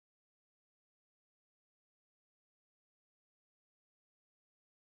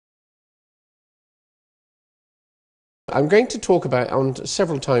I'm going to talk about on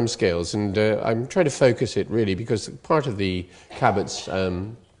several timescales, and I'm trying to focus it really because part of the Cabot's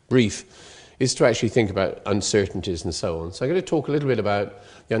brief is to actually think about uncertainties and so on. So I'm going to talk a little bit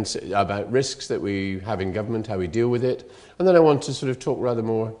about risks that we have in government, how we deal with it, and then I want to sort of talk rather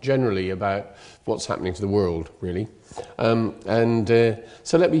more generally about what's happening to the world, really.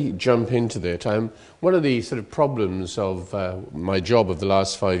 So let me jump into that. One of the sort of problems of my job of the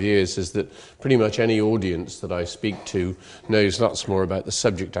last 5 years is that pretty much any audience that I speak to knows lots more about the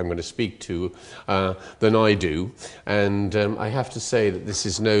subject I'm going to speak to than I do. And I have to say that this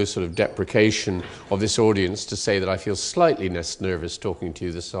is no sort of deprecation of this audience to say that I feel slightly less nervous talking to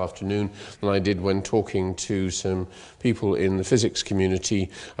you this afternoon than I did when talking to some people in the physics community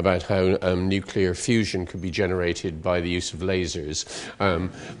about how nuclear fusion could be generated by the use of lasers.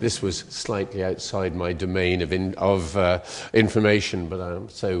 This was slightly outside my domain of information, but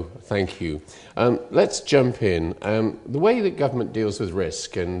so thank you. Let's jump in. The way that government deals with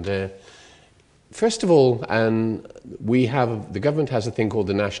risk, and first of all, the government has a thing called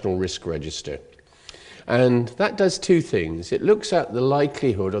the National Risk Register, and that does two things. It looks at the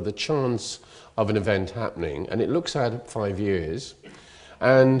likelihood or the chance of an event happening, and it looks at 5 years,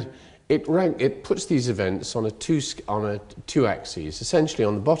 and it puts these events on two axes. Essentially,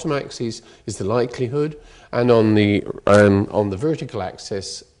 on the bottom axis is the likelihood, and on the vertical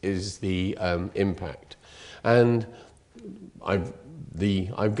axis is the impact. And I'm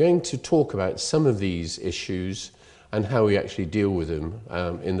going to talk about some of these issues and how we actually deal with them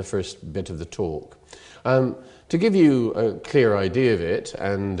in the first bit of the talk. To give you a clear idea of it,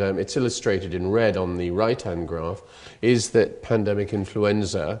 and it's illustrated in red on the right-hand graph, is that pandemic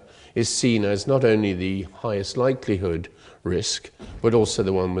influenza is seen as not only the highest likelihood risk, but also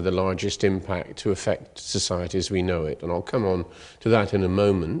the one with the largest impact to affect society as we know it. And I'll come on to that in a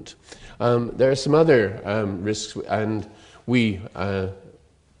moment. There are some other risks, and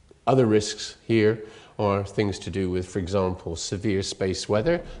other risks here are things to do with, for example, severe space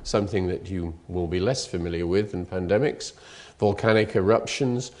weather, something that you will be less familiar with than pandemics, volcanic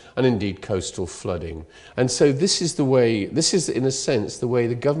eruptions, and indeed coastal flooding. And so this is in a sense the way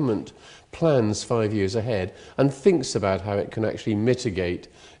the government plans 5 years ahead and thinks about how it can actually mitigate,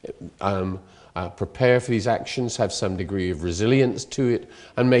 prepare for these actions, have some degree of resilience to it,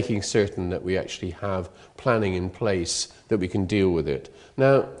 and making certain that we actually have planning in place that we can deal with it.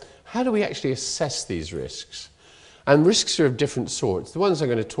 Now, how do we actually assess these risks? And risks are of different sorts. The ones I'm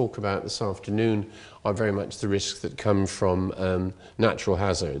going to talk about this afternoon are very much the risks that come from natural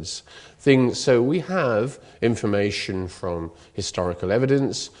hazards. So we have information from historical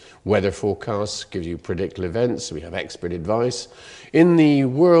evidence, weather forecasts give you predictable events, so we have expert advice. In the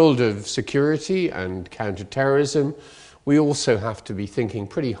world of security and counter-terrorism, we also have to be thinking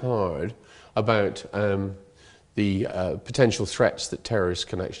pretty hard about the potential threats that terrorists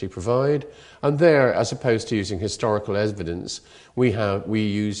can actually provide. And there, as opposed to using historical evidence, we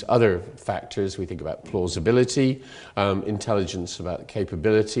use other factors. We think about plausibility, intelligence about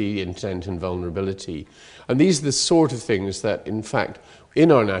capability, intent and vulnerability. And these are the sort of things that, in fact,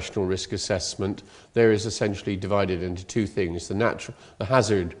 in our national risk assessment, there is essentially divided into two things: the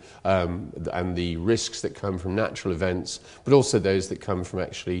hazard and the risks that come from natural events, but also those that come from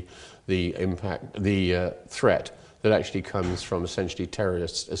actually the threat that actually comes from essentially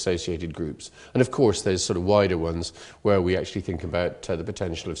terrorist-associated groups. And of course, there's sort of wider ones where we actually think about the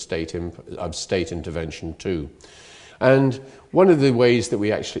potential of state intervention too. And one of the ways that we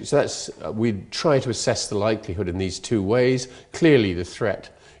try to assess the likelihood in these two ways. Clearly, the threat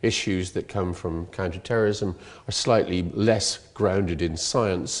issues that come from counterterrorism are slightly less grounded in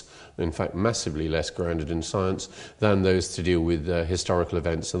science, in fact massively less grounded in science, than those to deal with historical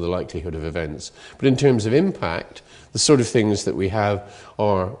events and the likelihood of events. But in terms of impact, the sort of things that we have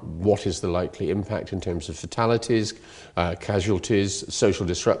are what is the likely impact in terms of fatalities, casualties, social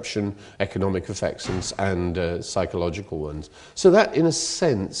disruption, economic effects, and psychological ones. So that, in a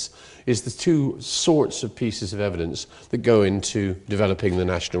sense, is the two sorts of pieces of evidence that go into developing the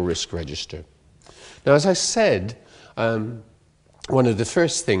National Risk Register. Now, as I said, one of the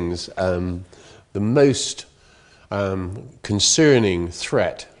first things, the most concerning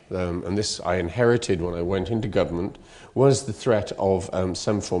threat, and this I inherited when I went into government, was the threat of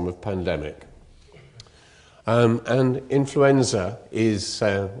some form of pandemic. And influenza is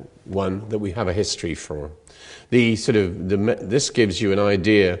one that we have a history for. This gives you an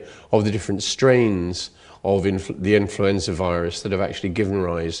idea of the different strains of the influenza virus that have actually given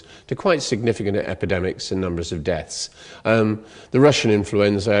rise to quite significant epidemics and numbers of deaths. The Russian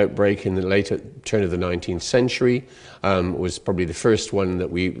influenza outbreak in the later turn of the 19th century was probably the first one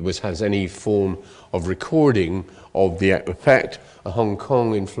that has any form of recording of the effect. A Hong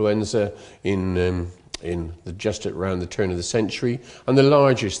Kong influenza just around the turn of the century, and the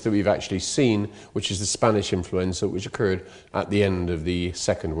largest that we've actually seen, which is the Spanish influenza, which occurred at the end of the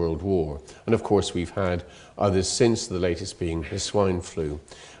Second World War. And of course we've had others since, the latest being the swine flu.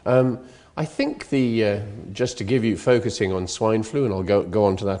 I think just to give you, focusing on swine flu, and I'll go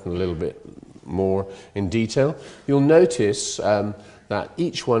on to that in a little bit more in detail, you'll notice that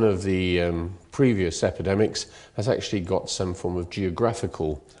each one of the previous epidemics has actually got some form of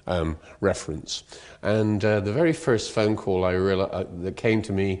geographical reference. And the very first phone call that came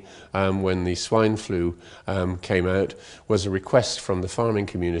to me when the swine flu came out was a request from the farming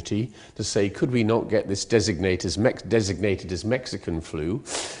community to say, could we not get this designated as Mexican flu?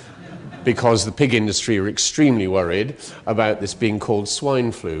 Because the pig industry are extremely worried about this being called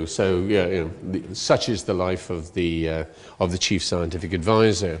swine flu. So, such is the life of the chief scientific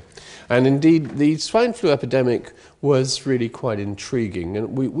advisor. And indeed, the swine flu epidemic was really quite intriguing.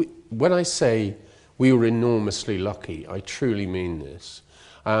 And when I say we were enormously lucky, I truly mean this.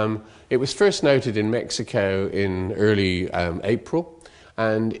 It was first noted in Mexico in early April.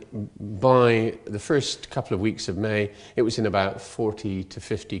 And by the first couple of weeks of May, it was in about 40 to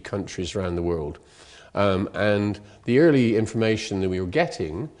 50 countries around the world. And the early information that we were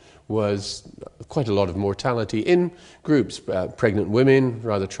getting was quite a lot of mortality in groups, pregnant women,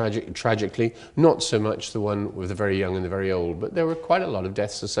 rather tragically, not so much the one with the very young and the very old, but there were quite a lot of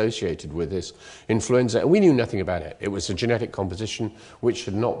deaths associated with this influenza, and we knew nothing about it. It was a genetic composition which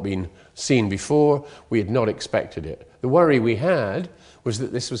had not been seen before. We had not expected it. The worry we had was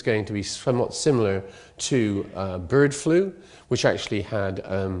that this was going to be somewhat similar to bird flu, which actually had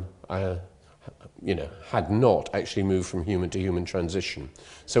not actually moved from human to human transition.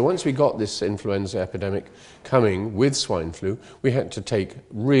 So once we got this influenza epidemic coming with swine flu, we had to take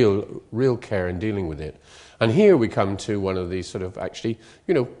real care in dealing with it. And here we come to one of these sort of actually,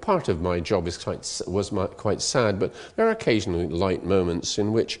 part of my job was quite sad, but there are occasionally light moments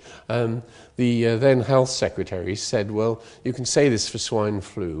in which the then health secretary said, well, you can say this for swine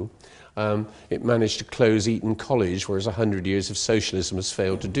flu. It managed to close Eton College, whereas 100 years of socialism has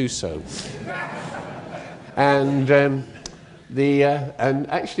failed to do so. And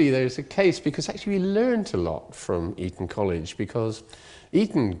actually there's a case, because actually we learned a lot from Eton College, because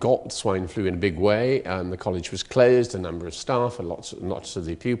Eton got swine flu in a big way. The college was closed, a number of staff and lots of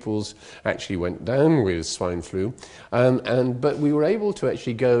the pupils actually went down with swine flu. But we were able to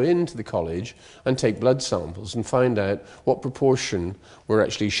actually go into the college and take blood samples and find out what proportion were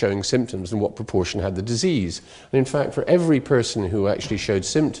actually showing symptoms and what proportion had the disease. And in fact, for every person who actually showed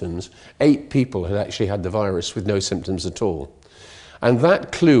symptoms, 8 people had actually had the virus with no symptoms at all. And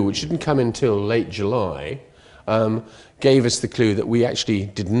that clue, which didn't come until late July, gave us the clue that we actually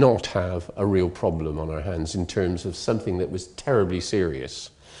did not have a real problem on our hands in terms of something that was terribly serious.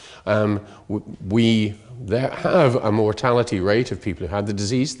 We have a mortality rate of people who had the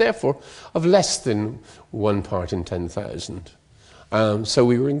disease, therefore, of less than 1 part in 10,000. So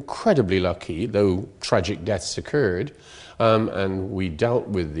we were incredibly lucky, though tragic deaths occurred, and we dealt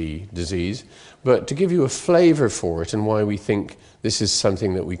with the disease. But to give you a flavour for it and why we think this is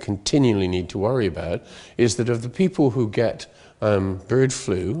something that we continually need to worry about, is that of the people who get bird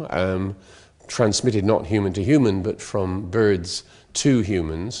flu, transmitted not human to human, but from birds to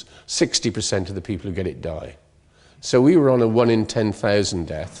humans, 60% of the people who get it die. So we were on a 1 in 10,000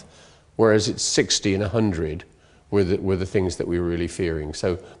 death, whereas it's 60 in 100 were the things that we were really fearing.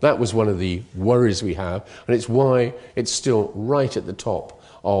 So that was one of the worries we have, and it's why it's still right at the top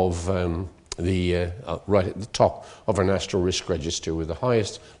of our national risk register, with the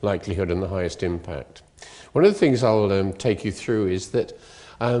highest likelihood and the highest impact. One of the things I'll take you through is that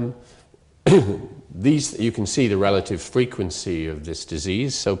you can see the relative frequency of this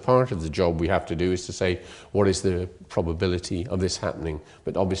disease. So part of the job we have to do is to say, what is the probability of this happening?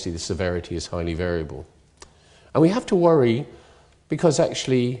 But obviously the severity is highly variable. And we have to worry because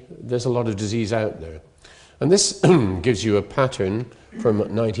actually there's a lot of disease out there. And this gives you a pattern from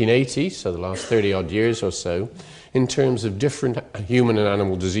 1980, so the last 30-odd years or so, in terms of different human and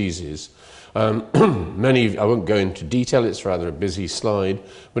animal diseases. Many, I won't go into detail, it's rather a busy slide,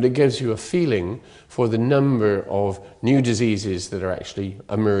 but it gives you a feeling for the number of new diseases that are actually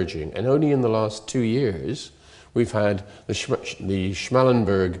emerging. And only in the last 2 years, we've had the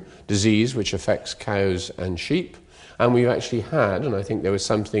Schmallenberg disease, which affects cows and sheep, And we've actually had, and I think there was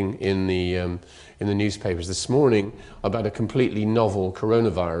something in the newspapers this morning about a completely novel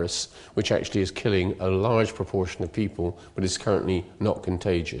coronavirus, which actually is killing a large proportion of people, but is currently not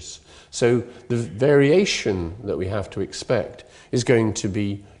contagious. So the variation that we have to expect is going to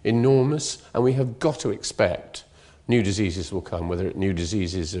be enormous, and we have got to expect new diseases will come, whether it's new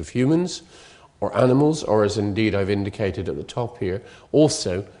diseases of humans or animals, or as indeed I've indicated at the top here,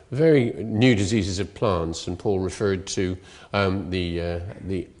 also very new diseases of plants. And Paul referred to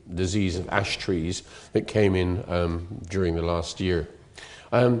the disease of ash trees that came in during the last year.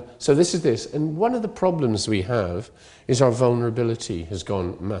 So this is this, and one of the problems we have is our vulnerability has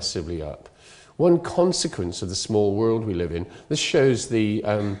gone massively up. One consequence of the small world we live in, this shows the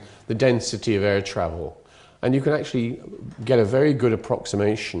density of air travel. And you can actually get a very good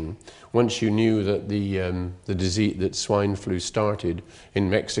approximation once you knew that the disease, that swine flu started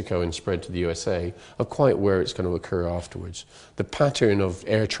in Mexico and spread to the USA, of quite where it's going to occur afterwards. The pattern of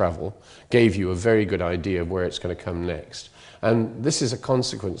air travel gave you a very good idea of where it's going to come next. And this is a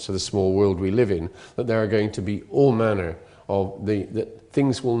consequence of the small world we live in, that there are going to be all manner of that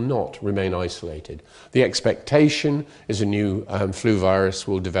things will not remain isolated. The expectation is a new flu virus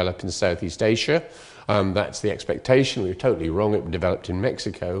will develop in Southeast Asia. That's the expectation. We were totally wrong. It developed in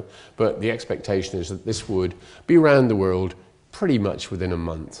Mexico, but the expectation is that this would be around the world pretty much within a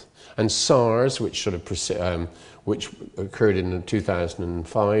month. And SARS, which which occurred in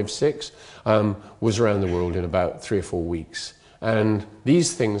 2005-06, was around the world in about 3 or 4 weeks. And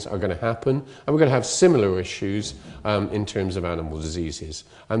these things are going to happen, and we're going to have similar issues in terms of animal diseases.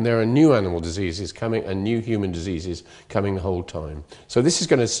 And there are new animal diseases coming and new human diseases coming the whole time. So this is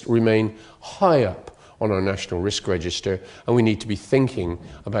going to remain high up on our national risk register, and we need to be thinking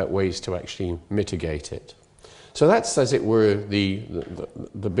about ways to actually mitigate it. So that's, as it were,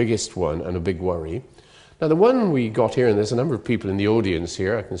 the biggest one and a big worry. Now, the one we got here, and there's a number of people in the audience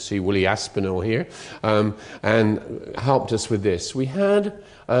here, I can see Willie Aspinall here, and helped us with this. We had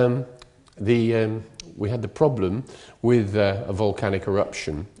the problem with a volcanic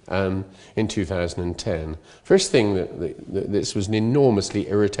eruption in 2010. First thing, this was an enormously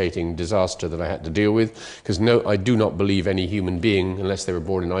irritating disaster that I had to deal with, because I do not believe any human being, unless they were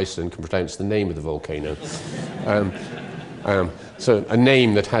born in Iceland, can pronounce the name of the volcano. So a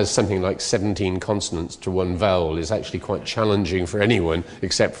name that has something like 17 consonants to one vowel is actually quite challenging for anyone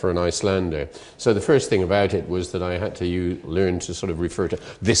except for an Icelander. So the first thing about it was that I had to learn to sort of refer to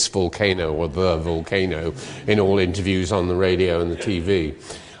this volcano or the volcano in all interviews on the radio and the TV.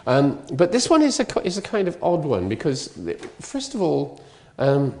 But this one is a kind of odd one because, first of all,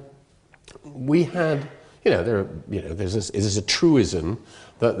 we had, there's a truism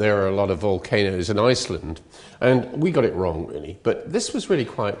that there are a lot of volcanoes in Iceland, and we got it wrong, really. But this was really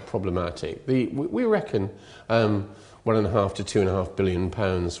quite problematic. We reckon £1.5 to £2.5 billion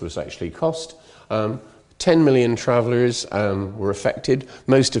was actually cost. 10 million travellers were affected,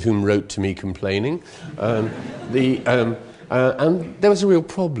 most of whom wrote to me complaining. And there was a real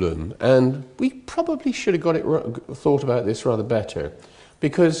problem, and we probably should have thought about this rather better,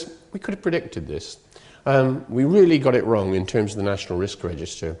 because we could have predicted this. We really got it wrong in terms of the National Risk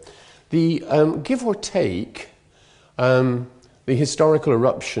Register. Give or take, the historical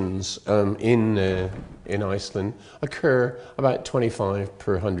eruptions in Iceland occur about 25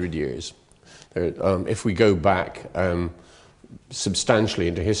 per 100 years. If we go back substantially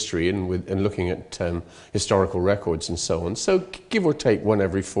into history and looking at historical records and so on, so give or take one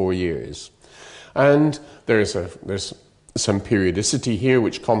every 4 years. And there's some periodicity here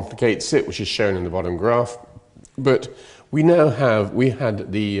which complicates it, which is shown in the bottom graph. But we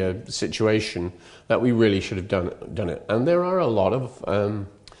had the situation that we really should have done it. And there are a lot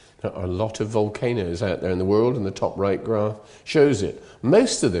of volcanoes out there in the world, and the top right graph shows it.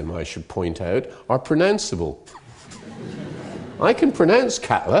 Most of them, I should point out, are pronounceable. I can pronounce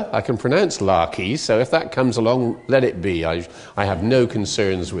Katla, I can pronounce Laki, so if that comes along, let it be. I have no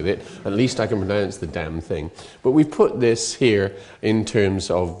concerns with it. At least I can pronounce the damn thing. But we've put this here in terms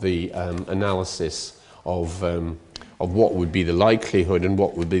of the analysis of what would be the likelihood and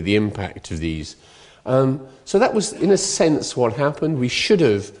what would be the impact of these. So that was, in a sense, what happened. We should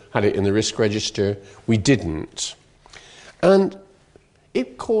have had it in the risk register. We didn't. And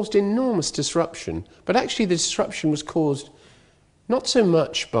it caused enormous disruption. But actually the disruption was caused not so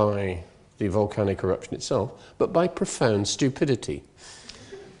much by the volcanic eruption itself, but by profound stupidity.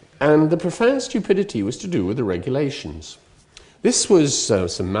 And the profound stupidity was to do with the regulations. This was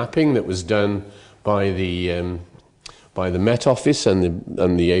some mapping that was done by the Met Office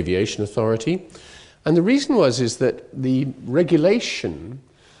and the Aviation Authority. And the reason is that the regulation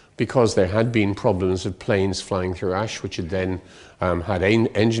because there had been problems of planes flying through ash, which had then had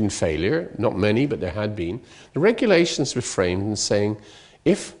engine failure, not many, but there had been, the regulations were framed in saying,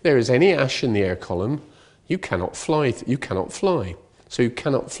 if there is any ash in the air column, you cannot fly. You cannot fly. So you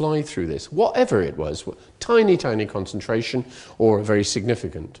cannot fly through this, whatever it was, tiny, tiny concentration or very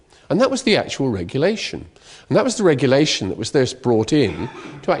significant. And that was the actual regulation. And that was the regulation that was first brought in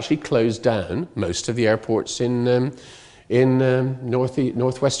to actually close down most of the airports in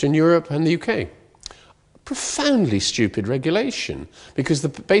northwestern Europe and the UK. Profoundly stupid regulation, because the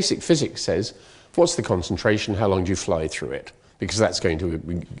basic physics says, what's the concentration, how long do you fly through it? Because that's going to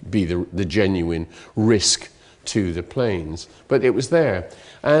be the genuine risk to the planes. But it was there.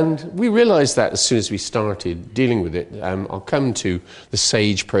 And we realized that as soon as we started dealing with it. I'll come to the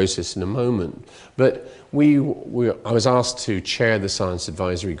SAGE process in a moment. But I was asked to chair the Science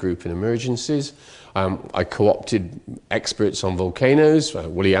Advisory Group in emergencies. I co-opted experts on volcanoes,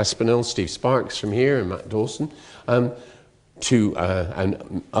 Willie Aspinall, Steve Sparks from here, and Matt Dawson, and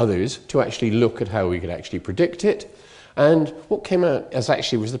others, to actually look at how we could actually predict it. And what came out as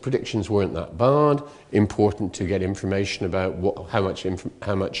actually was the predictions weren't that bad. Important to get information about how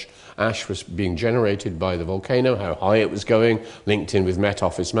much ash was being generated by the volcano, how high it was going, linked in with Met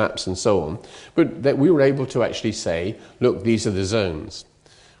Office maps and so on. But that we were able to actually say, look, these are the zones.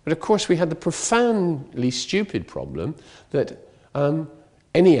 But of course we had the profoundly stupid problem that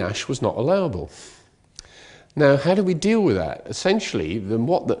any ash was not allowable. Now, how do we deal with that? Essentially,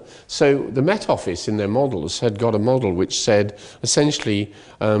 so the Met Office in their models had got a model which said essentially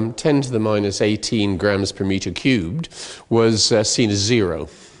 10 to the minus 18 grams per meter cubed was seen as 0.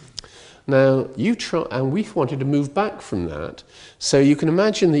 Now, and we wanted to move back from that. So you can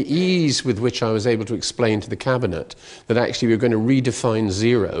imagine the ease with which I was able to explain to the cabinet that actually we were going to redefine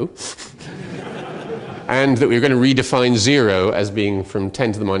 0. And that we were going to redefine 0 as being from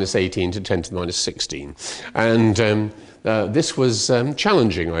 10 to the minus 18 to 10 to the minus 16. And this was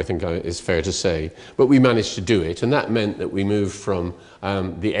challenging, I think is fair to say. But we managed to do it. And that meant that we moved from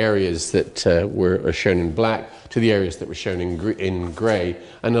the areas that were shown in black to the areas that were shown in grey,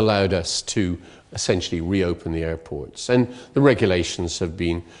 and allowed us to essentially reopen the airports. And the regulations have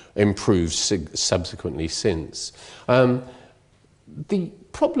been improved subsequently since. The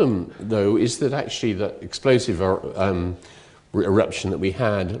problem, though, is that actually the explosive eruption that we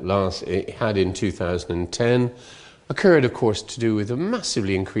had in 2010 occurred, of course, to do with a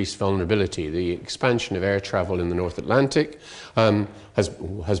massively increased vulnerability. The expansion of air travel in the North Atlantic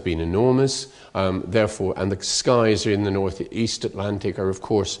has been enormous. Therefore, and the skies in the Northeast Atlantic are, of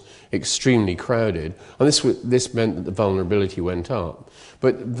course, extremely crowded. And this meant that the vulnerability went up.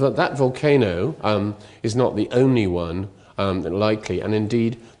 But that volcano is not the only one likely, and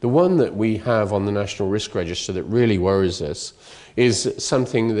indeed the one that we have on the National Risk Register that really worries us is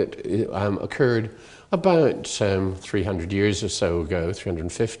something that occurred about 300 years or so ago,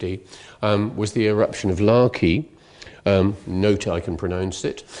 350, was the eruption of Laki. Note I can pronounce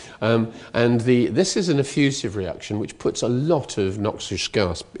it. This is an effusive reaction which puts a lot of noxious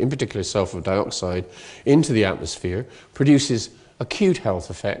gas, in particular sulfur dioxide, into the atmosphere, produces acute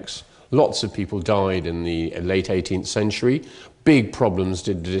health effects. Lots of people died in the late 18th century. Big problems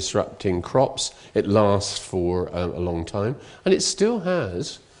disrupting crops. It lasts for a long time. And it still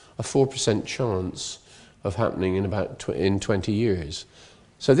has a 4% chance of happening in 20 years.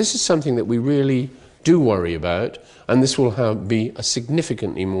 So this is something that we really do worry about. And this will be a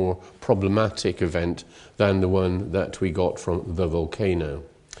significantly more problematic event than the one that we got from the volcano.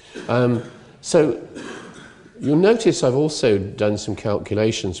 So you'll notice I've also done some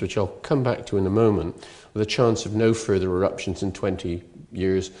calculations, which I'll come back to in a moment. The chance of no further eruptions in 20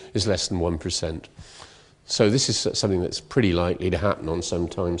 years is less than 1%. So this is something that's pretty likely to happen on some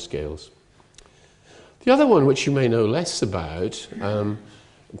timescales. The other one, which you may know less about,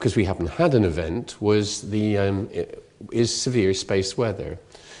 because we haven't had an event, is severe space weather.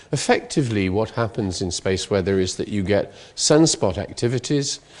 Effectively, what happens in space weather is that you get sunspot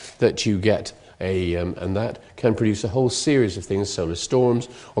activities, that you get and that can produce a whole series of things, solar storms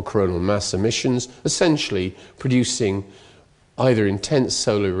or coronal mass emissions, essentially producing either intense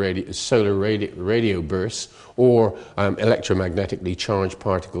solar radio bursts or electromagnetically charged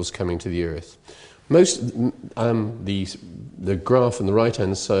particles coming to the Earth. The graph on the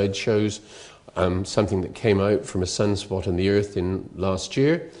right-hand side shows something that came out from a sunspot on the Earth in last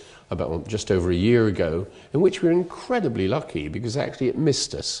year, about just over a year ago, in which we were incredibly lucky because actually it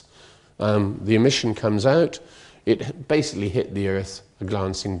missed us. The emission comes out, it basically hit the Earth a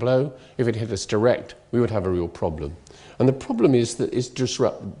glancing blow. If it hit us direct, we would have a real problem. And the problem is that it's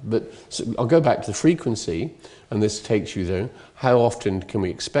so I'll go back to the frequency, and this takes you there. How often can we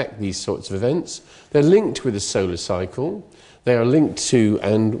expect these sorts of events? They're linked with the solar cycle. They are linked to,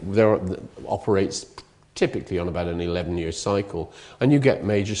 and operates typically on about an 11-year cycle, and you get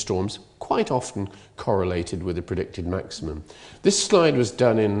major storms quite often correlated with a predicted maximum. This slide was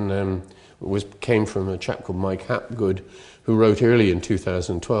done came from a chap called Mike Hapgood, who wrote early in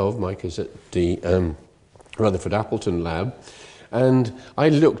 2012. Mike is at the Rutherford Appleton lab, and I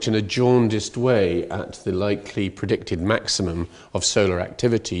looked in a jaundiced way at the likely predicted maximum of solar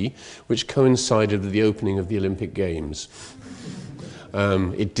activity, which coincided with the opening of the Olympic Games.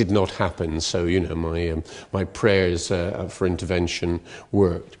 It did not happen, so my prayers for intervention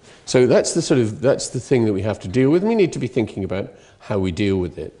worked. So that's the thing that we have to deal with. And we need to be thinking about how we deal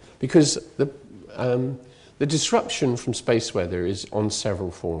with it, because the disruption from space weather is on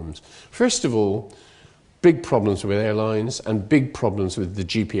several forms. First of all, big problems with airlines and big problems with the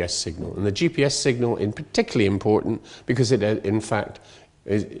GPS signal. And the GPS signal is particularly important because it, in fact,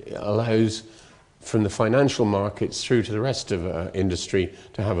 allows from the financial markets through to the rest of industry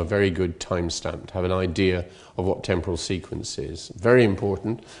to have a very good timestamp, to have an idea of what temporal sequence is. Very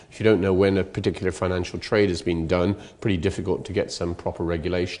important. If you don't know when a particular financial trade has been done, pretty difficult to get some proper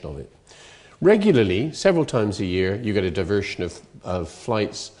regulation of it. Regularly, several times a year, you get a diversion of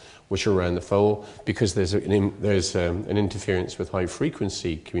flights which are around the foal because there's an interference with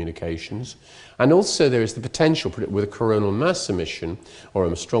high-frequency communications. And also there is the potential with a coronal mass emission or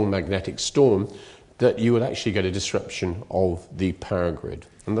a strong magnetic storm that you will actually get a disruption of the power grid.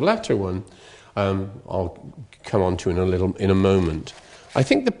 And the latter one I'll come on to in a moment. I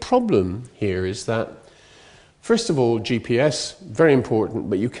think the problem here is that, first of all, GPS, very important,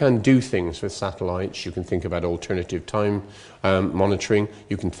 but you can do things with satellites. You can think about alternative time monitoring.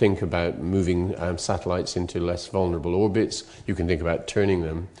 You can think about moving satellites into less vulnerable orbits. You can think about turning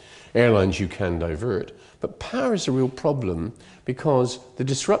them. Airlines you can divert. But power is a real problem because the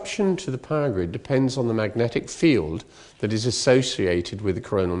disruption to the power grid depends on the magnetic field that is associated with the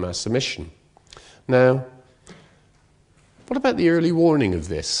coronal mass emission. Now, what about the early warning of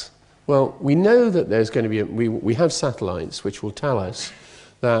this? Well, we know that there's going to be, we have satellites which will tell us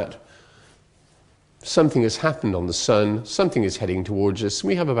that something has happened on the sun, something is heading towards us, and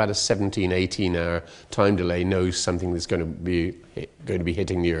we have about a 17, 18-hour time delay, knows something that's going to be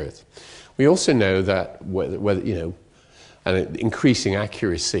hitting the Earth. We also know that an increasing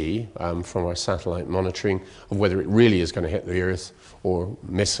accuracy from our satellite monitoring of whether it really is going to hit the Earth or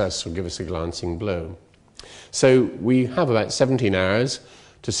miss us or give us a glancing blow. So we have about 17 hours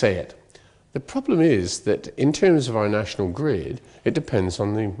to say it. The problem is that in terms of our national grid, it depends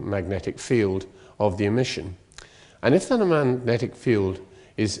on the magnetic field of the emission. And if that magnetic field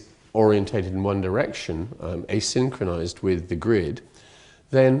is orientated in one direction, asynchronized with the grid,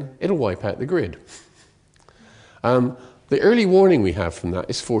 then it'll wipe out the grid. The early warning we have from that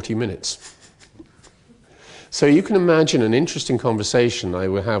is 40 minutes. So you can imagine an interesting conversation I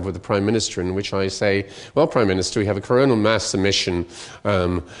will have with the Prime Minister in which I say, well, Prime Minister, we have a coronal mass emission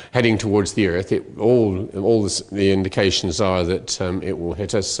heading towards the Earth. All the indications are that it will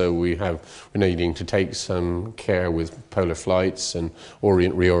hit us, so we're needing to take some care with polar flights and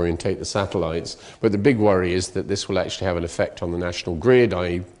reorientate the satellites. But the big worry is that this will actually have an effect on the national grid,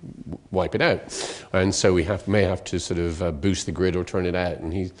 i.e. wipe it out. And so we may have to sort of boost the grid or turn it out,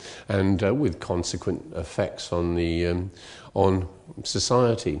 and with consequent effects on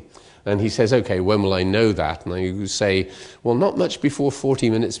society. And he says, okay, when will I know that? And I say, well, not much before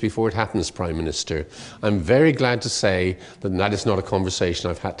 40 minutes before it happens, Prime Minister. I'm very glad to say that that is not a conversation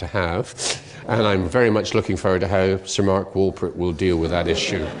I've had to have, and I'm very much looking forward to how Sir Mark Wolpert will deal with that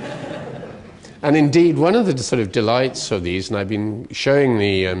issue. And indeed, one of the sort of delights of these, and I've been showing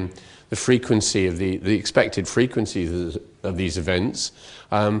the frequency of the expected frequencies of these events,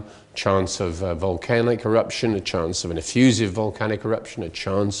 chance of volcanic eruption, a chance of an effusive volcanic eruption, a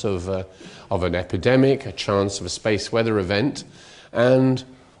chance of an epidemic, a chance of a space weather event, and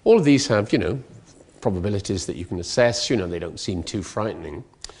all of these have, probabilities that you can assess. They don't seem too frightening.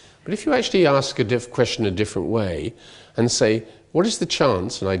 But if you actually ask a question a different way and say, what is the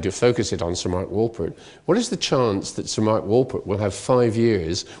chance, and I do focus it on Sir Mark Wolpert, what is the chance that Sir Mark Wolpert will have 5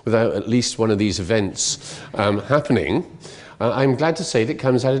 years without at least one of these events happening? I'm glad to say that it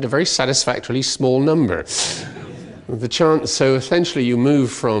comes out at a very satisfactorily small number. The chance, so essentially you move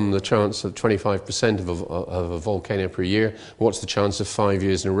from the chance of 25% of a volcano per year. What's the chance of 5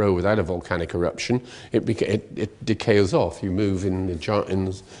 years in a row without a volcanic eruption? It decays off. You move in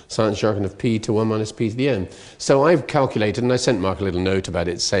the science jargon of p to 1 minus p to the n. So I've calculated, and I sent Mark a little note about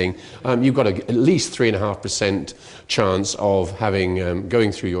it, saying you've got at least 3.5% chance of having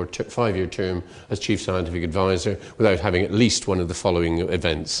going through your 5-year term as chief scientific advisor without having at least one of the following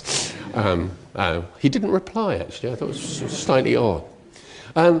events. He didn't reply, actually. I thought it was slightly odd.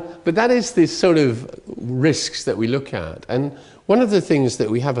 But that is the sort of risks that we look at. And one of the things that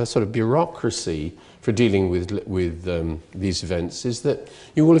we have a sort of bureaucracy for dealing with these events is that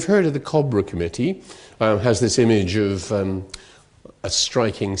you will have heard of the Cobra Committee. Has this image of a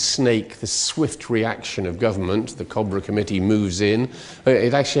striking snake, the swift reaction of government. The Cobra Committee moves in.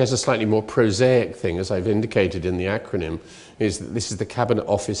 It actually has a slightly more prosaic thing, as I've indicated in the acronym, is that this is the Cabinet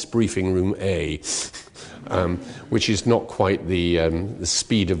Office Briefing Room A, which is not quite the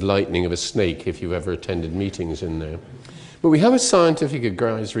speed of lightning of a snake if you've ever attended meetings in there. But we have a scientific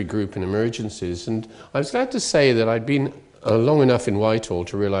advisory group in emergencies, and I was glad to say that I'd been long enough in Whitehall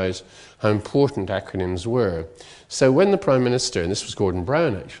to realise how important acronyms were. So when the Prime Minister, and this was Gordon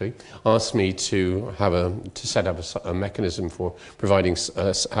Brown actually, asked me to set up a mechanism for providing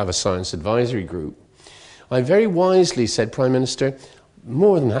have a science advisory group, I very wisely said, Prime Minister,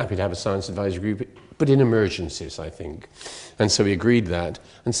 more than happy to have a science advisory group, but in emergencies, I think. And so he agreed that.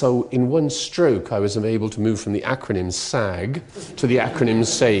 And so in one stroke, I was able to move from the acronym SAG to the acronym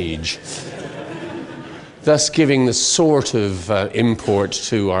SAGE, thus giving the sort of import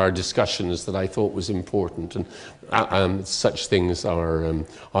to our discussions that I thought was important. And such things are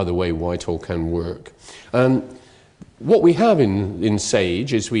the way Whitehall can work. What we have in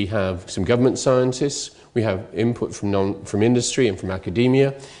SAGE is we have some government scientists, we have input from industry and from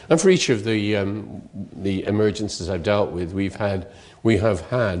academia, and for each of the emergencies I've dealt with, we have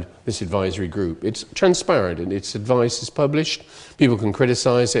had this advisory group. It's transparent and its advice is published. People can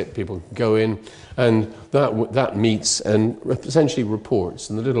criticise it, people can go in, and that meets and essentially reports.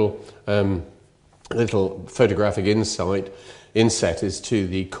 And the little photographic inset is to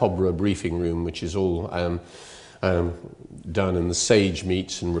the Cobra briefing room, which is all done, and the SAGE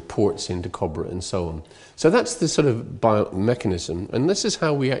meets and reports into Cobra and so on. So that's the sort of mechanism, and this is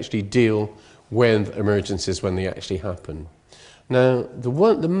how we actually deal with emergencies when they actually happen. Now, the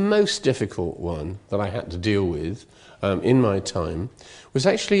most difficult one that I had to deal with in my time was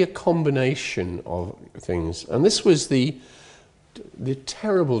actually a combination of things, and this was the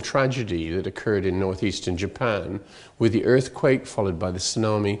terrible tragedy that occurred in northeastern Japan with the earthquake, followed by the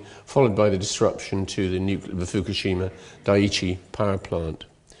tsunami, followed by the disruption to the Fukushima Daiichi power plant.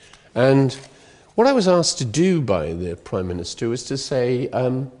 And what I was asked to do by the Prime Minister was to say,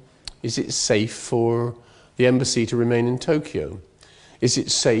 is it safe for the embassy to remain in Tokyo? Is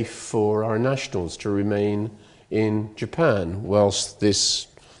it safe for our nationals to remain in Japan whilst this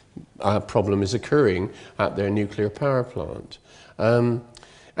problem is occurring at their nuclear power plant?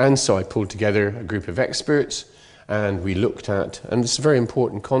 And so I pulled together a group of experts, and we looked at, and this is a very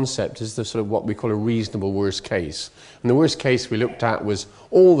important concept, is the sort of what we call a reasonable worst case. And the worst case we looked at was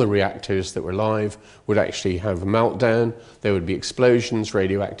all the reactors that were live would actually have a meltdown, there would be explosions,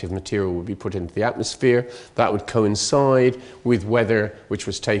 radioactive material would be put into the atmosphere, that would coincide with weather which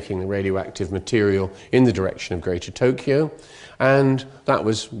was taking the radioactive material in the direction of Greater Tokyo, and that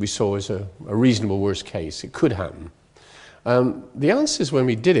was, we saw as a reasonable worst case. It could happen. The answers when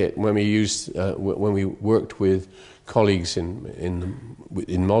we did it, when we worked with colleagues in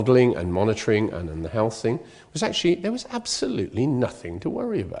modelling and monitoring and in the health thing, was actually there was absolutely nothing to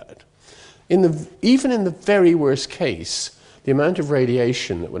worry about. Even in the very worst case, the amount of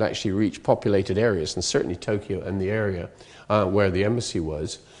radiation that would actually reach populated areas, and certainly Tokyo and the area where the embassy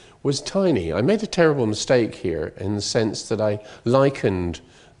was tiny. I made a terrible mistake here in the sense that I likened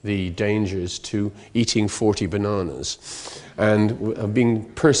the dangers to eating 40 bananas, and have been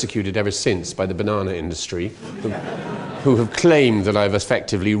persecuted ever since by the banana industry, who have claimed that I've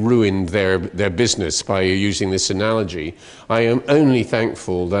effectively ruined their business by using this analogy. I am only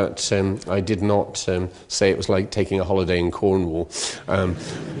thankful that I did not say it was like taking a holiday in Cornwall,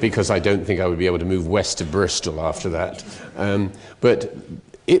 because I don't think I would be able to move west of Bristol after that. But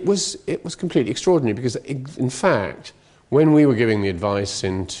it was completely extraordinary, because in fact, when we were giving the advice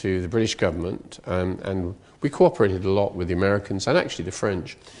into the British government, and we cooperated a lot with the Americans and actually the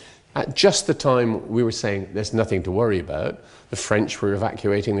French, at just the time we were saying there's nothing to worry about, the French were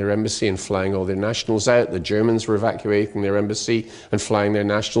evacuating their embassy and flying all their nationals out, the Germans were evacuating their embassy and flying their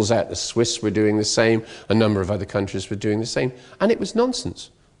nationals out, the Swiss were doing the same, a number of other countries were doing the same, and it was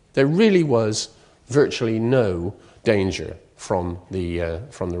nonsense. There really was virtually no danger from the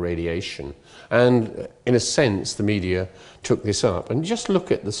radiation. And in a sense, the media took this up. And just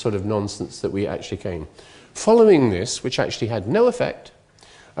look at the sort of nonsense that we actually came. Following this, which actually had no effect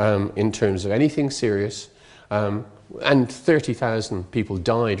in terms of anything serious, and 30,000 people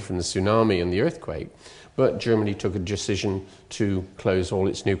died from the tsunami and the earthquake, but Germany took a decision to close all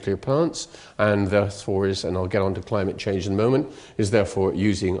its nuclear plants, and therefore is, and I'll get on to climate change in a moment, is therefore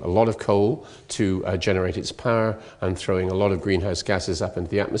using a lot of coal to generate its power and throwing a lot of greenhouse gases up into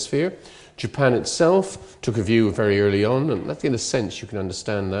the atmosphere. Japan itself took a view very early on, and I think in a sense you can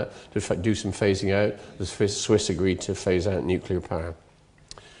understand that, to do some phasing out. The Swiss agreed to phase out nuclear power.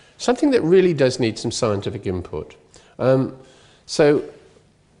 Something that really does need some scientific input. So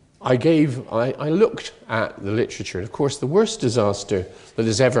I looked at the literature, and of course the worst disaster that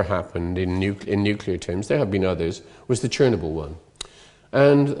has ever happened in nuclear terms, there have been others, was the Chernobyl one.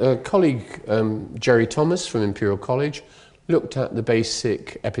 And a colleague, Jerry Thomas from Imperial College, looked at the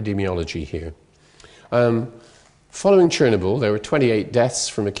basic epidemiology here. Following Chernobyl, there were 28 deaths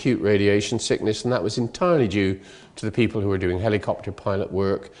from acute radiation sickness, and that was entirely due to the people who were doing helicopter pilot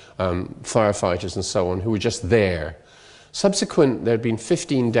work, firefighters and so on, who were just there. Subsequent, there had been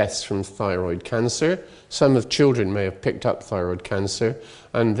 15 deaths from thyroid cancer. Some of children may have picked up thyroid cancer,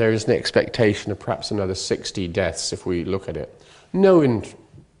 and there is an expectation of perhaps another 60 deaths if we look at it.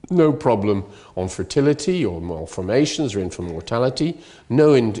 No problem on fertility or malformations or infant mortality,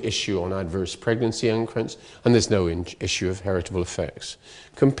 no issue on adverse pregnancy outcomes, and there's no issue of heritable effects.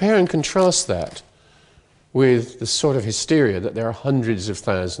 Compare and contrast that with the sort of hysteria that there are hundreds of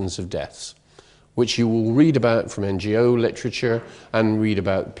thousands of deaths, which you will read about from NGO literature and read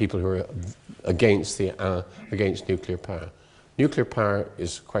about people who are against nuclear power. Nuclear power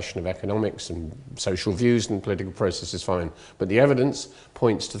is a question of economics and social views, and political process is fine. But the evidence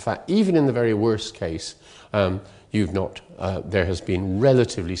points to the fact, even in the very worst case, there has been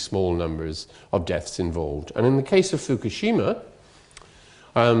relatively small numbers of deaths involved. And in the case of Fukushima,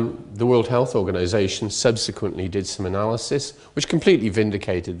 the World Health Organization subsequently did some analysis which completely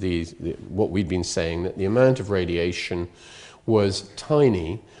vindicated what we'd been saying, that the amount of radiation was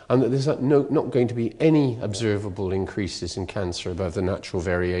tiny and that there's not going to be any observable increases in cancer above the natural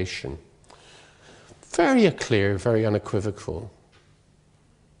variation. Very clear, very unequivocal.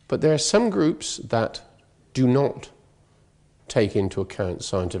 But there are some groups that do not take into account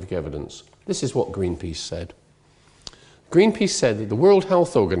scientific evidence. This is what Greenpeace said. Greenpeace said that the World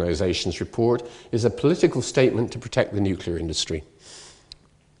Health Organization's report is a political statement to protect the nuclear industry.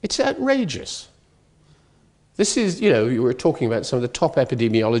 It's outrageous. This is, you were talking about some of the top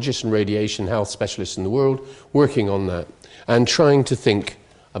epidemiologists and radiation health specialists in the world working on that and trying to think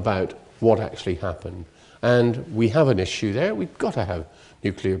about what actually happened. And we have an issue there. We've got to have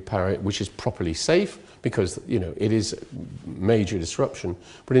nuclear power which is properly safe, because it is major disruption.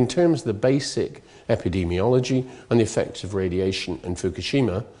 But in terms of the basic epidemiology and the effects of radiation in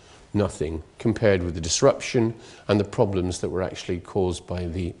Fukushima, nothing compared with the disruption and the problems that were actually caused by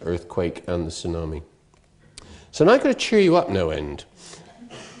the earthquake and the tsunami. So now I'm going to cheer you up no end.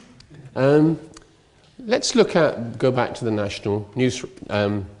 Let's go back to the National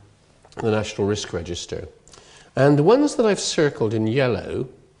Risk Register. And the ones that I've circled in yellow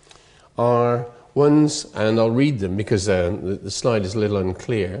are ones, and I'll read them because the slide is a little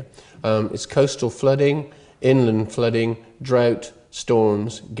unclear. It's coastal flooding, inland flooding, drought,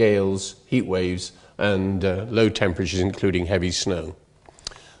 storms, gales, heat waves, and low temperatures, including heavy snow.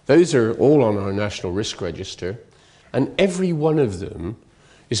 Those are all on our National Risk Register, and every one of them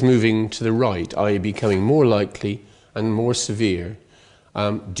is moving to the right, i.e. becoming more likely and more severe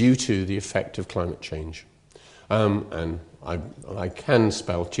due to the effect of climate change. And I can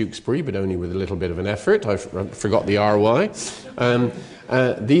spell Tewkesbury, but only with a little bit of an effort. I forgot the RY.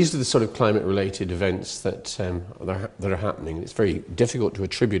 These are the sort of climate-related events that are happening. It's very difficult to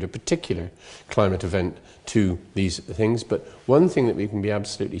attribute a particular climate event to these things, but one thing that we can be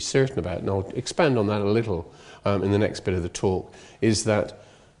absolutely certain about, and I'll expand on that a little in the next bit of the talk, is that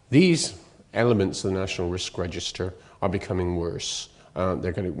these elements of the National Risk Register are becoming worse.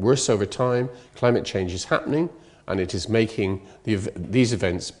 They're getting worse over time. Climate change is happening, and it is making these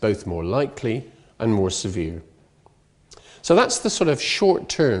events both more likely and more severe. So that's the sort of short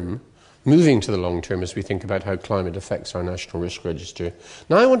term, moving to the long term as we think about how climate affects our National Risk Register.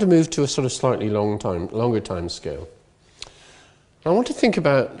 Now I want to move to a sort of slightly longer time scale. I want to think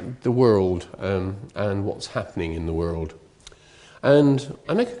about the world and what's happening in the world. And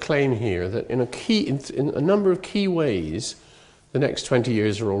I make a claim here that in a number of key ways, the next 20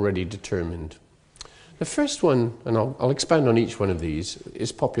 years are already determined. The first one, and I'll expand on each one of these,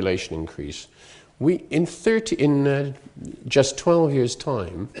 is population increase. In just 12 years'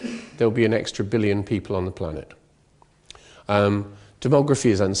 time, there'll be an extra billion people on the planet.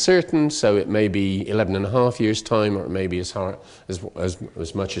 Demography is uncertain, so it may be 11.5 years' time, or it may be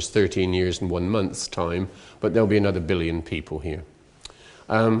as much as 13 years and 1 month's time, but there'll be another billion people here.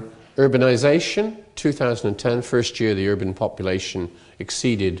 Urbanisation, 2010, first year the urban population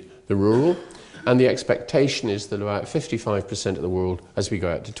exceeded the rural, and the expectation is that about 55% of the world, as we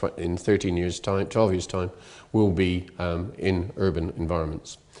go out to in 13 years' time, 12 years' time, will be in urban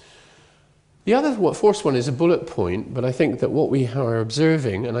environments. The other fourth one is a bullet point, but I think that what we are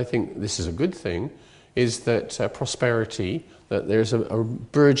observing, and I think this is a good thing, is that prosperity, that there's a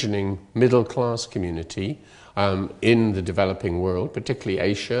burgeoning middle-class community in the developing world, particularly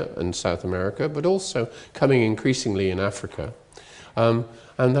Asia and South America, but also coming increasingly in Africa.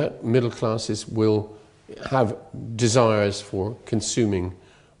 And that middle classes will have desires for consuming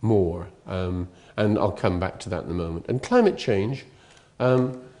more. And I'll come back to that in a moment. And climate change,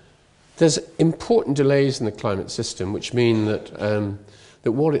 there's important delays in the climate system, which mean that,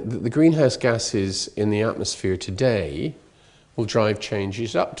 the greenhouse gases in the atmosphere today will drive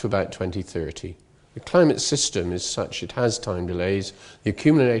changes up to about 2030. The climate system is such it has time delays. The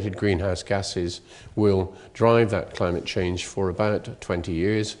accumulated greenhouse gases will drive that climate change for about 20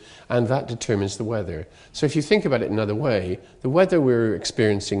 years, and that determines the weather. So if you think about it another way, the weather we're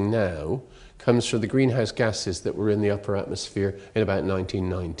experiencing now comes from the greenhouse gases that were in the upper atmosphere in about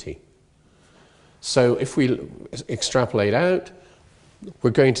 1990. So if we extrapolate out, we're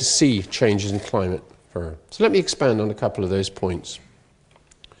going to see changes in climate. So let me expand on a couple of those points.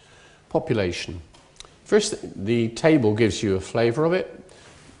 Population. First, the table gives you a flavour of it.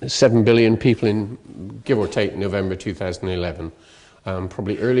 7 billion people in, give or take, November 2011.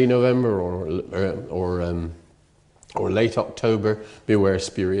 Probably early November or late October. Beware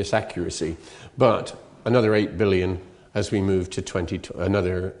spurious accuracy. But another 8 billion as we move to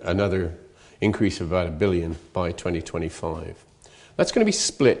another increase of about 1 billion by 2025. That's going to be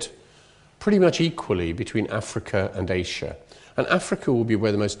split pretty much equally between Africa and Asia. And Africa will be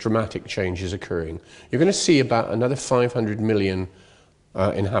where the most dramatic change is occurring. You're going to see about another 500 million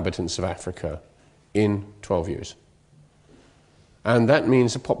inhabitants of Africa in 12 years. And that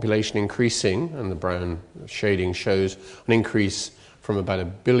means the population increasing, and the brown shading shows an increase from about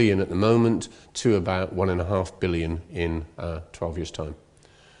 1 billion at the moment to about 1.5 billion in 12 years' time.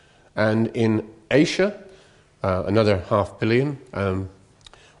 And in Asia, another 500 million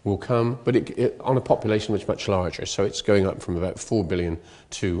will come, but on a population which is much larger. So it's going up from about 4 billion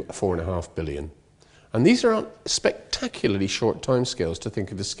to 4.5 billion. And these are on spectacularly short timescales to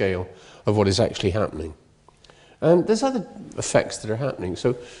think of the scale of what is actually happening. And there's other effects that are happening.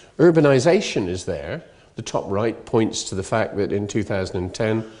 So urbanisation is there. The top right points to the fact that in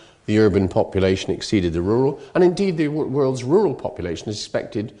 2010, the urban population exceeded the rural, and indeed the world's rural population is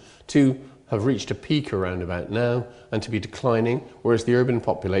expected to have reached a peak around about now and to be declining, whereas the urban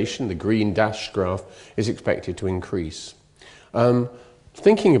population, the green dashed graph, is expected to increase.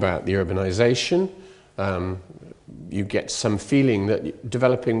 Thinking about the urbanisation, you get some feeling that the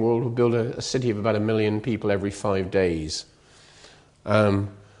developing world will build a city of about 1 million people every 5 days.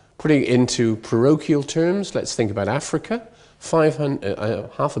 Putting it into parochial terms, let's think about Africa.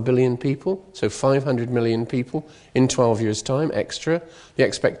 500 million people, so 500 million people in 12 years' time extra. The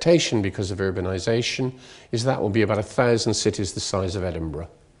expectation, because of urbanisation, is that will be about 1,000 cities the size of Edinburgh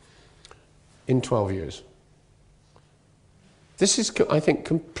in 12 years. This is, I think,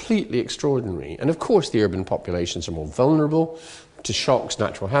 completely extraordinary. And of course, the urban populations are more vulnerable to shocks,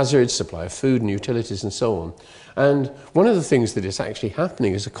 natural hazards, supply of food and utilities and so on. And one of the things that is actually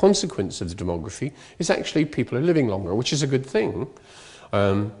happening as a consequence of the demography is actually people are living longer, which is a good thing.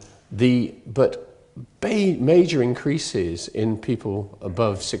 But major increases in people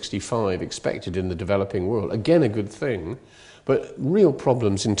above 65 expected in the developing world, again a good thing, but real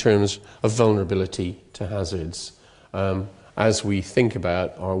problems in terms of vulnerability to hazards as we think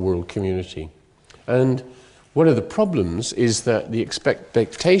about our world community. And one of the problems is that the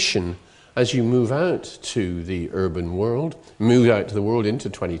expectation as you move out to the urban world, move out to the world into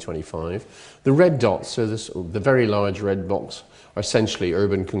 2025, the red dots, so the very large red blocks, are essentially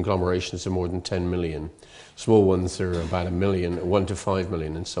urban conglomerations of more than 10 million. Small ones are about 1 million, 1 to 5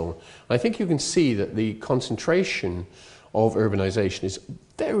 million, and so on. I think you can see that the concentration of urbanisation is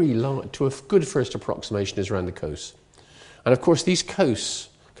very large. To a good first approximation is around the coast. And of course, these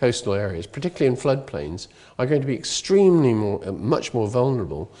coastal areas, particularly in floodplains, are going to be much more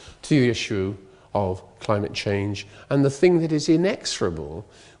vulnerable to the issue of climate change and the thing that is inexorable,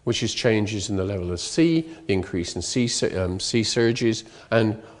 which is changes in the level of sea, the increase in sea surges,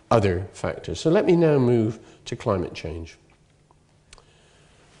 and other factors. So let me now move to climate change.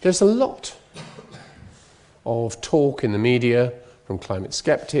 There's a lot of talk in the media from climate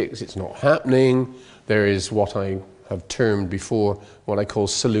skeptics. It's not happening. There is what I have termed before what I call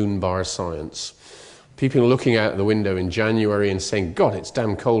saloon bar science. People looking out the window in January and saying, God, it's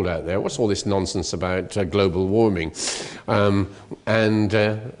damn cold out there. What's all this nonsense about global warming? I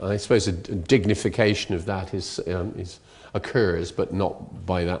suppose a dignification of that occurs, but not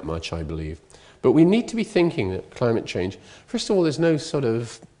by that much, I believe. But we need to be thinking that climate change, first of all, there's no sort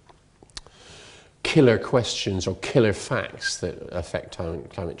of killer questions or killer facts that affect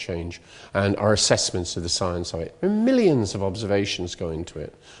climate change and our assessments of the science of it. There are millions of observations go into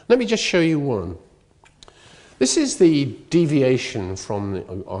it. Let me just show you one. This is the deviation from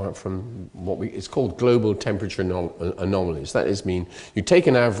what it's called global temperature anomalies. That is, you take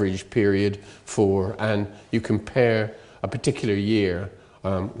an average period and you compare a particular year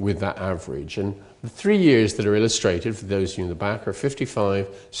with that average. And the 3 years that are illustrated, for those of you in the back, are 55,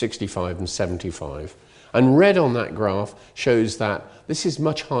 65 and 75. And red on that graph shows that this is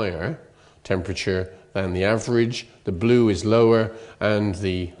much higher temperature than the average. The blue is lower, and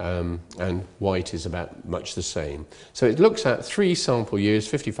white is about much the same. So it looks at 3 sample years,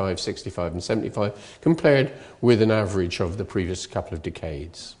 55, 65 and 75, compared with an average of the previous couple of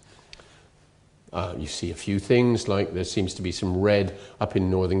decades. You see a few things, like there seems to be some red up in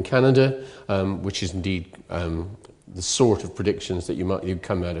northern Canada, which is indeed the sort of predictions that you'd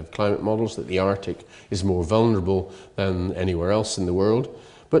come out of climate models, that the Arctic is more vulnerable than anywhere else in the world.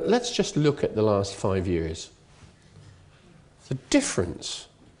 But let's just look at the last 5 years. The difference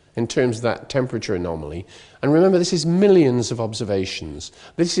in terms of that temperature anomaly, and remember, this is millions of observations.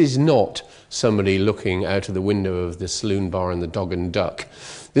 This is not somebody looking out of the window of the saloon bar and the Dog and Duck.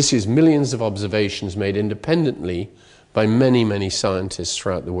 This is millions of observations made independently by many, many scientists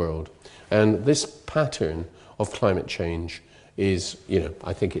throughout the world. And this pattern of climate change is,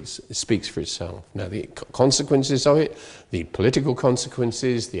 I think it speaks for itself. Now, the consequences of it, the political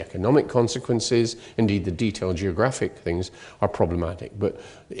consequences, the economic consequences, indeed the detailed geographic things are problematic. But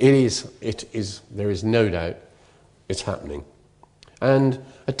there is no doubt it's happening. And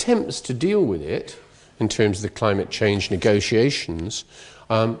attempts to deal with it in terms of the climate change negotiations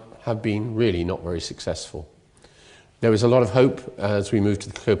have been really not very successful. There was a lot of hope as we moved to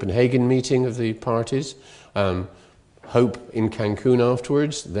the Copenhagen meeting of the parties, hope in Cancun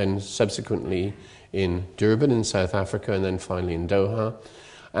afterwards, then subsequently in Durban in South Africa, and then finally in Doha.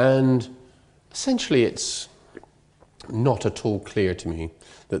 And essentially it's not at all clear to me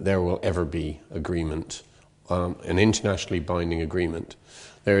that there will ever be agreement, an internationally binding agreement.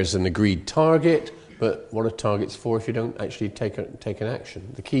 There is an agreed target, but what are targets for if you don't actually take an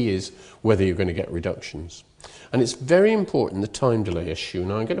action? The key is whether you're going to get reductions. And it's very important, the time delay issue.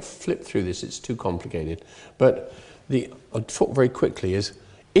 Now I'm going to flip through this, it's too complicated. But I'll talk very quickly is,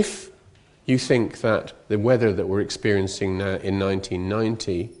 if you think that the weather that we're experiencing now in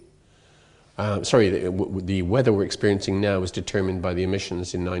 1990, the weather we're experiencing now was determined by the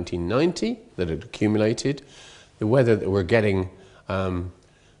emissions in 1990 that had accumulated, the weather that we're getting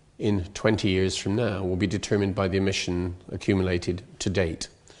in 20 years from now will be determined by the emission accumulated to date.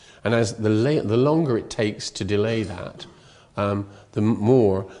 And as the longer it takes to delay that, the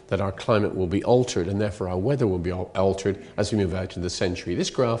more that our climate will be altered, and therefore our weather will be altered as we move out into the century. This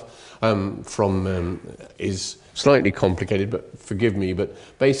graph is slightly complicated, but forgive me, but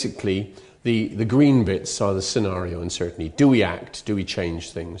basically the green bits are the scenario uncertainty. Do we act? Do we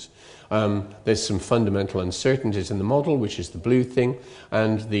change things? There's some fundamental uncertainties in the model, which is the blue thing,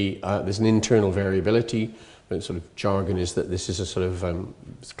 and there's an internal variability. The sort of jargon is that this is a sort of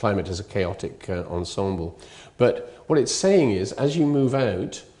climate as a chaotic ensemble. But what it's saying is, as you move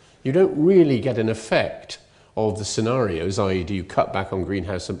out, you don't really get an effect of the scenarios, i.e. do you cut back on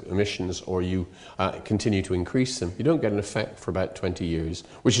greenhouse emissions or you continue to increase them. You don't get an effect for about 20 years,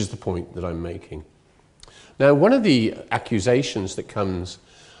 which is the point that I'm making. Now, one of the accusations that comes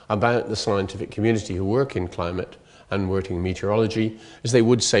about the scientific community who work in climate and working in meteorology is they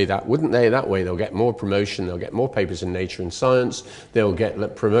would say that, wouldn't they? That way they'll get more promotion, they'll get more papers in Nature and Science, they'll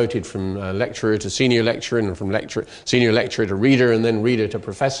get promoted from lecturer to senior lecturer, and from senior lecturer to reader, and then reader to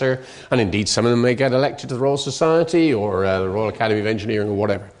professor, and indeed some of them may get elected to the Royal Society or the Royal Academy of Engineering or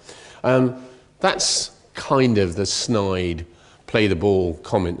whatever. That's kind of the snide, play the ball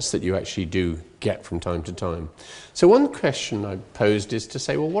comments that you actually do get from time to time. So one question I posed is to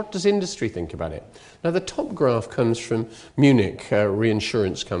say, well, what does industry think about it? Now, the top graph comes from Munich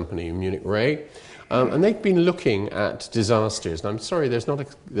reinsurance company, Munich Re, And they've been looking at disasters. And I'm sorry,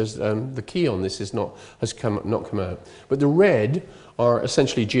 the key on this has not come out. But the red are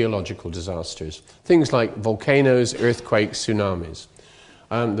essentially geological disasters. Things like volcanoes, earthquakes, tsunamis.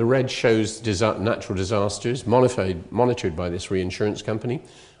 The red shows natural disasters monitored by this reinsurance company.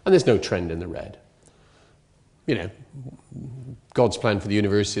 And there's no trend in the red. You know, God's plan for the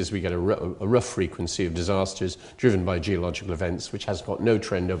universe is we get a rough frequency of disasters driven by geological events, which has got no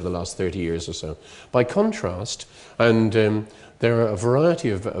trend over the last 30 years or so. By contrast, and there are a variety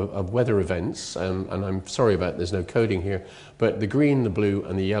of weather events, and I'm sorry about there's no coding here, but the green, the blue,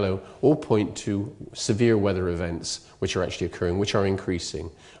 and the yellow all point to severe weather events which are actually occurring, which are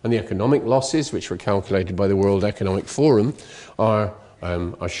increasing. And the economic losses, which were calculated by the World Economic Forum, are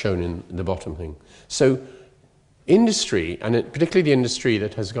shown in the bottom thing. So industry, and particularly the industry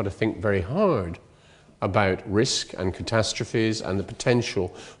that has got to think very hard about risk and catastrophes and the potential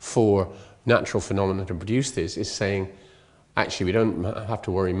for natural phenomena to produce this, is saying, actually, we don't have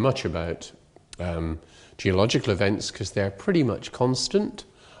to worry much about geological events because they're pretty much constant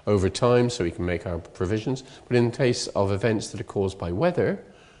over time, so we can make our provisions. But in the case of events that are caused by weather,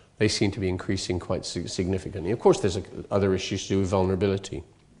 they seem to be increasing quite significantly. Of course, there's other issues to do with vulnerability.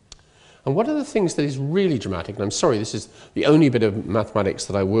 And one of the things that is really dramatic, and I'm sorry, this is the only bit of mathematics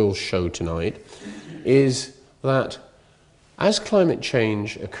that I will show tonight, is that as climate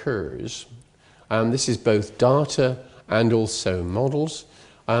change occurs, this is both data and also models,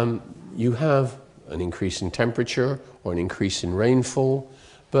 you have an increase in temperature or an increase in rainfall,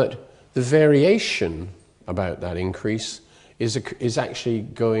 but the variation about that increase is actually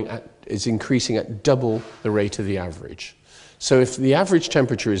increasing at double the rate of the average. So if the average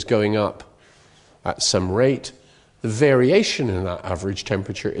temperature is going up at some rate, the variation in that average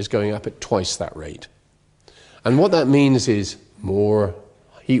temperature is going up at twice that rate. And what that means is more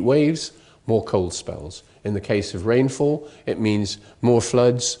heat waves, more cold spells. In the case of rainfall, it means more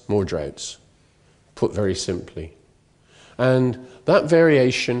floods, more droughts, put very simply. And that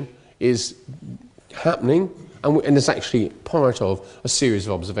variation is happening, and it's actually part of a series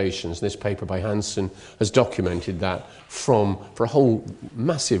of observations. This paper by Hansen has documented that for a whole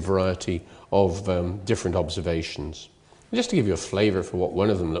massive variety of different observations. And just to give you a flavour for what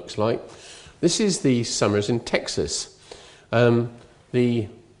one of them looks like, this is the summers in Texas. The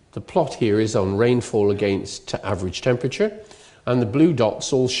plot here is on rainfall against average temperature, and the blue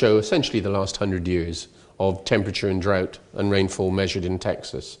dots all show essentially the last 100 years of temperature and drought and rainfall measured in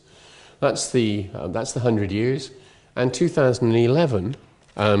Texas. That's the 100 years, and 2011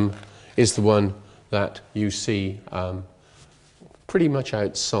 is the one that you see pretty much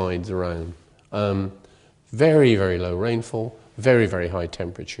outside the round. Very, very low rainfall, very, very high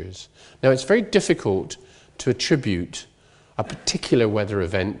temperatures. Now, it's very difficult to attribute a particular weather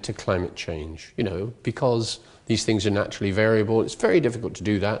event to climate change, because these things are naturally variable. It's very difficult to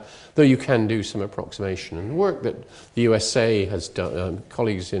do that, though you can do some approximation. And the work that the USA has done,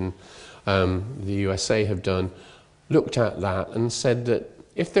 colleagues in the USA have done, looked at that and said that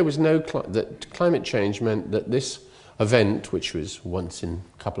if there was that climate change meant that this event, which was once in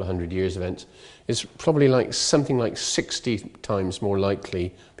a couple of 100 years event, is probably something like 60 times more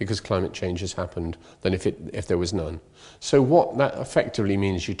likely because climate change has happened than if there was none. So what that effectively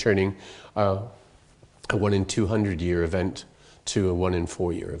means, you're turning a 1 in 200 year event to a 1 in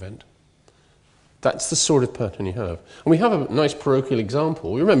 4 year event. That's the sort of pattern you have. And we have a nice parochial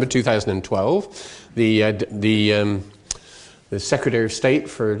example. You remember 2012, the Secretary of State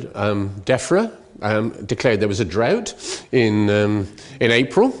for DEFRA declared there was a drought in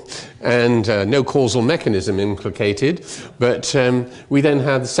April, and no causal mechanism implicated, but we then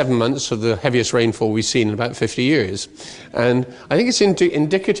had 7 months of the heaviest rainfall we've seen in about 50 years. And I think it's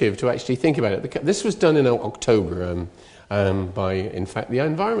indicative to actually think about it. This was done in October by, in fact, the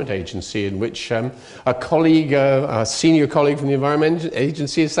Environment Agency, in which a senior colleague from the Environment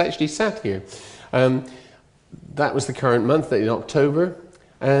Agency has actually sat here. That was the current month, in October,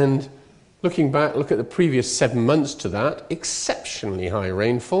 and looking back, look at the previous 7 months to that, exceptionally high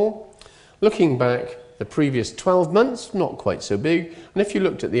rainfall. Looking back, the previous 12 months, not quite so big, and if you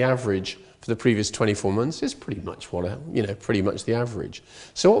looked at the average for the previous 24 months, it's pretty much pretty much the average.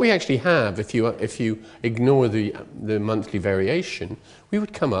 So what we actually have, if you ignore the monthly variation, we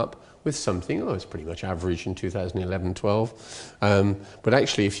would come up with something, it's pretty much average in 2011-12, but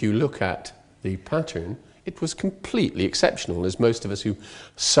actually if you look at the pattern, it was completely exceptional, as most of us who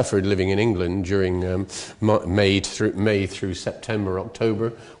suffered living in England during May through September,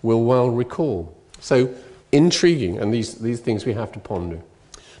 October will well recall. So intriguing, and these things we have to ponder.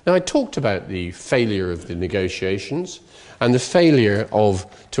 Now, I talked about the failure of the negotiations and the failure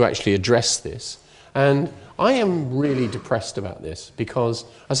to actually address this. And I am really depressed about this because,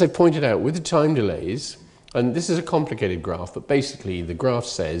 as I pointed out, with the time delays, and this is a complicated graph, but basically the graph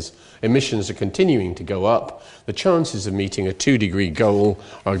says emissions are continuing to go up, the chances of meeting a 2-degree goal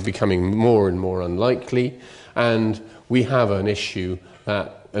are becoming more and more unlikely, and we have an issue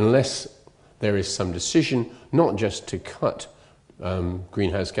that unless there is some decision not just to cut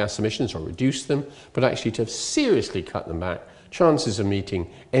greenhouse gas emissions or reduce them, but actually to seriously cut them back, chances of meeting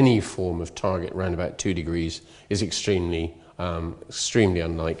any form of target around about 2 degrees is extremely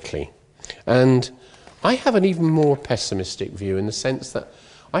unlikely. And I have an even more pessimistic view in the sense that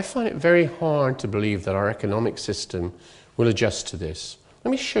I find it very hard to believe that our economic system will adjust to this.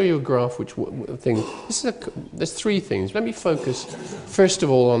 Let me show you a graph there's 3 things. Let me focus first of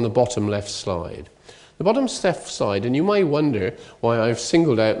all on the bottom left slide. The bottom left side, and you may wonder why I've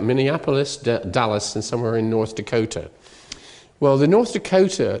singled out Minneapolis, Dallas, and somewhere in North Dakota. Well, the North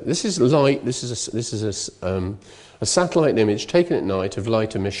Dakota, this is light. This is a satellite image taken at night of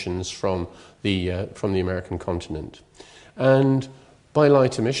light emissions from the American continent. And by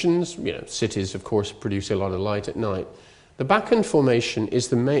light emissions, cities, of course, produce a lot of light at night. The Bakken Formation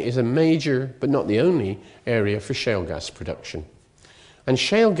is a major, but not the only, area for shale gas production. And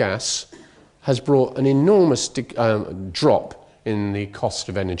shale gas has brought an enormous drop in the cost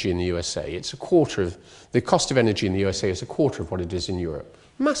of energy in the USA. It's a quarter of the cost of energy in the USA is a quarter of what it is in Europe.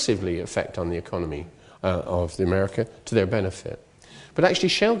 Massively effect on the economy of America to their benefit. But actually,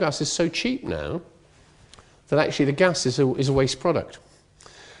 shale gas is so cheap now that actually the gas is a waste product.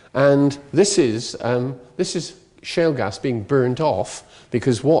 And this is shale gas being burnt off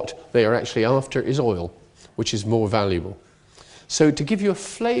because what they are actually after is oil, which is more valuable. So to give you a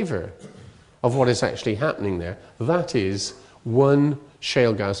flavour of what is actually happening there, that is one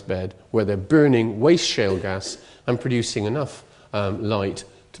shale gas bed where they're burning waste shale gas and producing enough light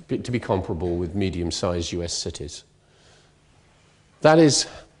to be comparable with medium-sized US cities. That is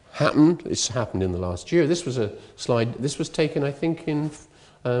happened. It's happened in the last year. This was a slide. This was taken, I think, in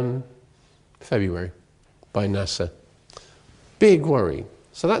February by NASA. Big worry.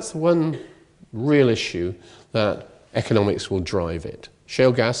 So that's one real issue that economics will drive it.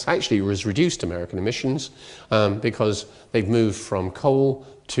 Shale gas actually has reduced American emissions because they've moved from coal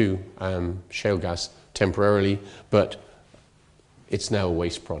to shale gas temporarily, but it's now a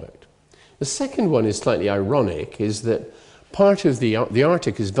waste product. The second one is slightly ironic, is that part of the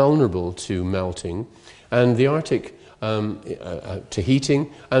Arctic is vulnerable to melting, and the Arctic to heating,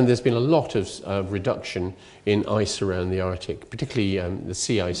 and there's been a lot of reduction in ice around the Arctic, particularly the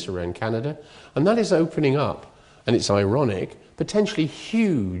sea ice around Canada, and that is opening up, and it's ironic, potentially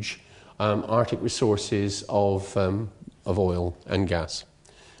huge Arctic resources of oil and gas.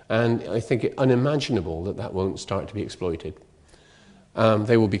 And I think it unimaginable that that won't start to be exploited.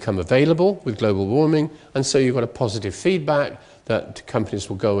 They will become available with global warming, and so you've got a positive feedback that companies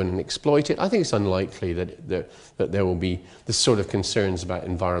will go in and exploit it. I think it's unlikely that there will be the sort of concerns about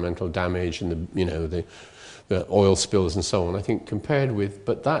environmental damage and the oil spills and so on. I think compared with,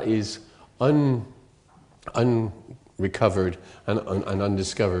 but that is unrecovered and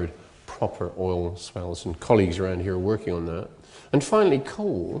undiscovered proper oil swells, and colleagues around here are working on that. And finally,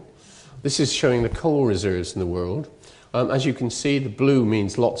 coal. This is showing the coal reserves in the world. As you can see, the blue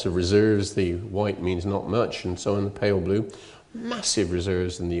means lots of reserves, the white means not much, and so on, the pale blue. Massive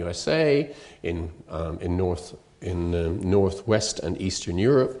reserves in the USA, in northwest and eastern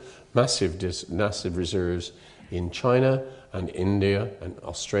Europe, massive reserves in China and India and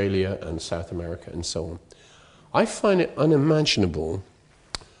Australia and South America and so on. I find it unimaginable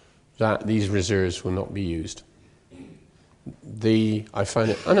that these reserves will not be used. I find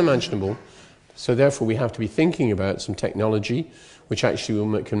it unimaginable. So therefore, we have to be thinking about some technology which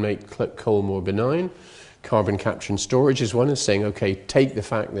actually can make coal more benign. Carbon capture and storage is one, is saying, okay, take the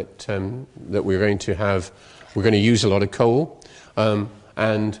fact that we're going to use a lot of coal,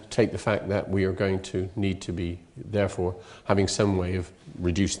 and take the fact that we are going to need to be, therefore, having some way of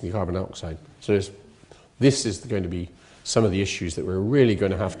reducing the carbon dioxide. So this is going to be some of the issues that we're really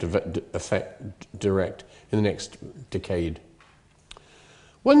going to have to affect direct in the next decade.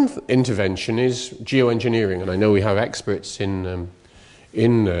 One intervention is geoengineering, and I know we have experts in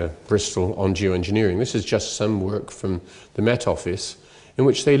Bristol on geoengineering. This is just some work from the Met Office in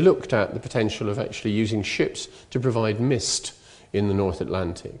which they looked at the potential of actually using ships to provide mist in the North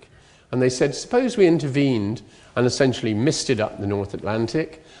Atlantic. And they said, suppose we intervened and essentially misted up the North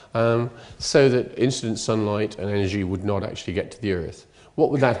Atlantic so that incident sunlight and energy would not actually get to the Earth. What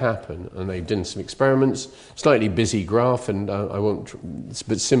would that happen? And they've done some experiments, slightly busy graph, and I won't,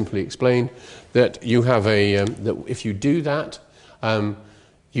 but simply explain that you have that if you do that,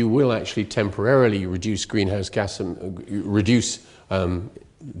 you will actually temporarily reduce greenhouse gas and reduce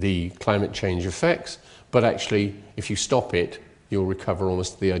the climate change effects, but actually, if you stop it, you'll recover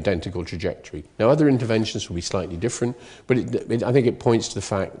almost the identical trajectory. Now, other interventions will be slightly different, but I think it points to the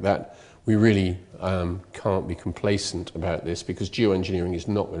fact that we really can't be complacent about this, because geoengineering is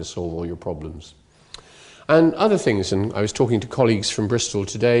not going to solve all your problems. And other things, and I was talking to colleagues from Bristol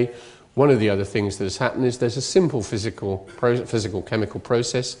today, one of the other things that has happened is there's a simple physical chemical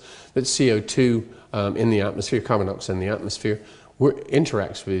process that CO2 in the atmosphere, carbon dioxide in the atmosphere,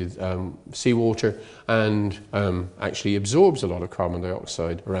 interacts with seawater and actually absorbs a lot of carbon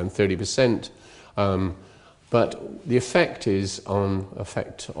dioxide, around 30%. But the effect is on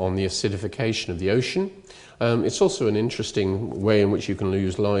the acidification of the ocean. It's also an interesting way in which you can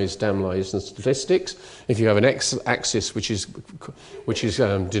use lies, damn lies, and statistics. If you have an x-axis which is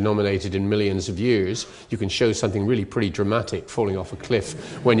denominated in millions of years, you can show something really pretty dramatic falling off a cliff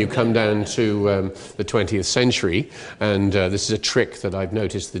when you come down to the 20th century. And this is a trick that I've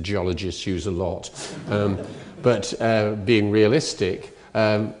noticed the geologists use a lot. But being realistic,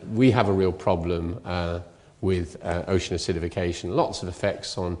 we have a real problem with ocean acidification. Lots of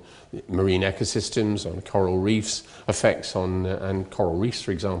effects on marine ecosystems, on coral reefs, effects on, and coral reefs,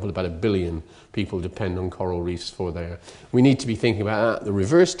 for example, about 1 billion people depend on coral reefs for their. We need to be thinking about the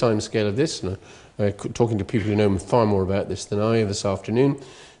reverse timescale of this, and talking to people who know far more about this than I this afternoon.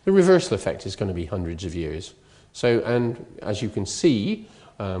 The reversal effect is going to be hundreds of years. So, and as you can see,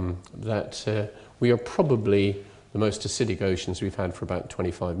 that we are probably the most acidic oceans we've had for about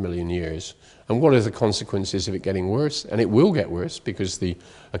 25 million years. And what are the consequences of it getting worse? And it will get worse, because the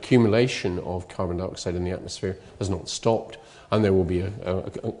accumulation of carbon dioxide in the atmosphere has not stopped, and there will be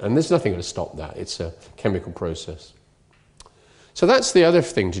and there's nothing going to stop that. It's a chemical process. So that's the other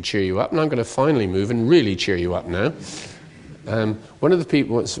thing to cheer you up, and I'm going to finally move and really cheer you up now. One of the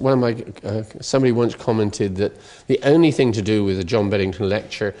people, somebody once commented that the only thing to do with a John Beddington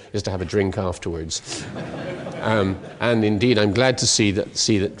lecture is to have a drink afterwards. And indeed, I'm glad to see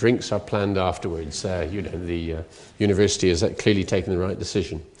that drinks are planned afterwards. The university has clearly taken the right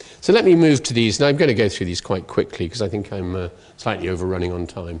decision. So let me move to these. Now, I'm going to go through these quite quickly, because I think I'm slightly overrunning on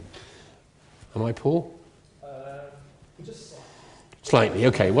time. Am I, Paul? Just slightly.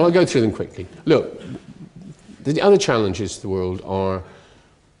 Okay, well, I'll go through them quickly. Look, the other challenges to the world are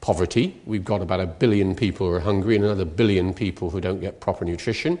poverty. We've got about 1 billion people who are hungry, and another 1 billion people who don't get proper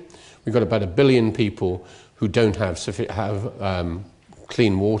nutrition. We've got about 1 billion people who don't have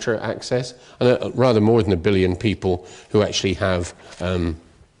clean water access, and rather more than 1 billion people who actually don't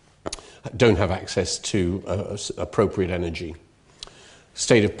have access to appropriate energy.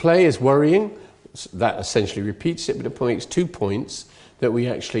 State of play is worrying. That essentially repeats it, but it makes 2 points that we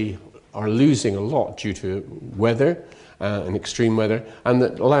actually are losing a lot due to weather and extreme weather, and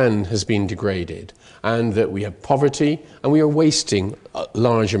that land has been degraded, and that we have poverty, and we are wasting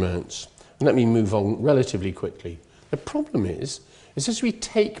large amounts. And let me move on relatively quickly. The problem is as we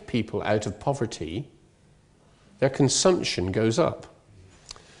take people out of poverty, their consumption goes up.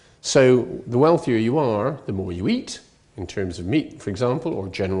 So the wealthier you are, the more you eat, in terms of meat, for example, or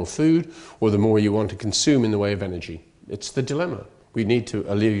general food, or the more you want to consume in the way of energy. It's the dilemma. We need to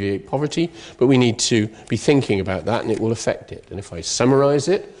alleviate poverty, but we need to be thinking about that, and it will affect it. And if I summarize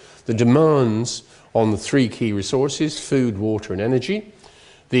it, the demands on the 3 key resources, food, water, and energy,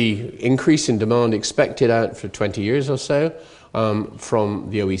 the increase in demand expected out for 20 years or so from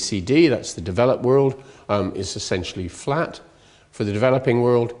the OECD, that's the developed world, is essentially flat. For the developing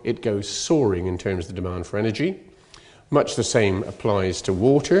world, it goes soaring in terms of the demand for energy. Much the same applies to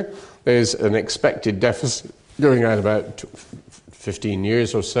water. There's an expected deficit going out about 15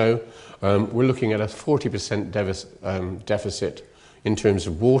 years or so. We're looking at a 40% deficit in terms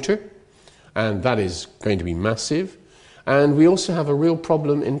of water, and that is going to be massive. And we also have a real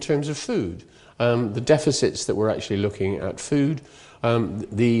problem in terms of food. The deficits that we're actually looking at food,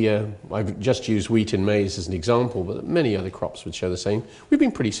 I've just used wheat and maize as an example, but many other crops would show the same. We've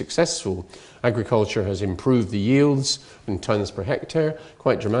been pretty successful. Agriculture has improved the yields in tons per hectare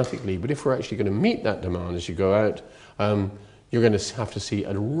quite dramatically, but if we're actually going to meet that demand as you go out, you're going to have to see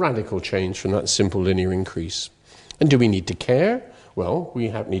a radical change from that simple linear increase. And do we need to care? Well, we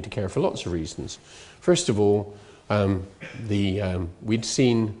need to care for lots of reasons. First of all, we'd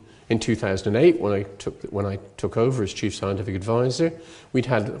seen in 2008, when I took over as Chief Scientific Advisor, we'd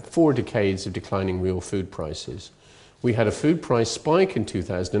had 4 decades of declining real food prices. We had a food price spike in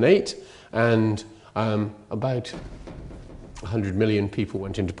 2008, and about 100 million people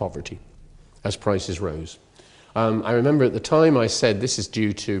went into poverty as prices rose. I remember at the time I said this is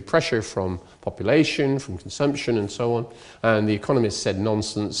due to pressure from population, from consumption and so on, and the economists said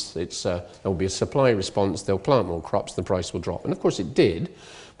nonsense, there will be a supply response, they'll plant more crops, the price will drop. And of course it did,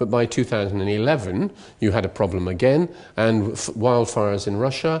 but by 2011 you had a problem again, and wildfires in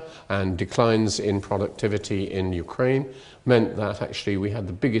Russia and declines in productivity in Ukraine meant that actually we had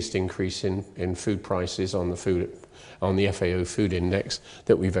the biggest increase in food prices on the FAO food index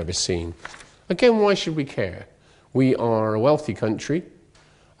that we've ever seen. Again, why should we care? We are a wealthy country.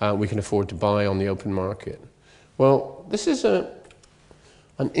 We can afford to buy on the open market. Well, this is an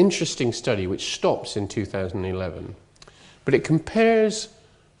interesting study which stops in 2011, but it compares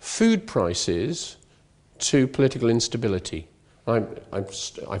food prices to political instability.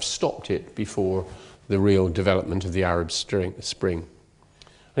 I've stopped it before the real development of the Arab Spring.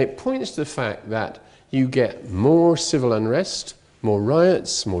 And it points to the fact that you get more civil unrest, more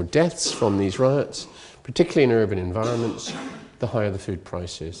riots, more deaths from these riots, particularly in urban environments, the higher the food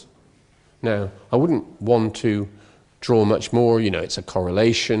price is. Now, I wouldn't want to draw much more, it's a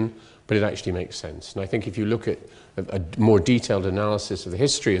correlation, but it actually makes sense. And I think if you look at a more detailed analysis of the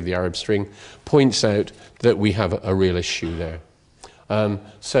history of the Arab Spring, points out that we have a real issue there.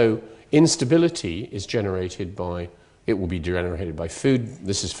 So instability is generated by, it will be generated by food,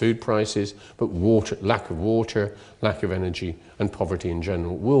 this is food prices, but lack of water, lack of energy, and poverty in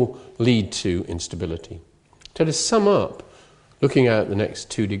general will lead to instability. So to sum up, looking at the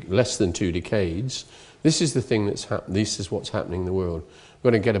next less than 2 decades, this is the thing this is what's happening in the world.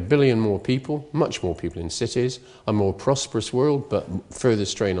 We're going to get 1 billion more people, much more people in cities, a more prosperous world, but further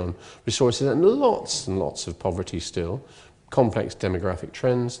strain on resources, and lots of poverty still, complex demographic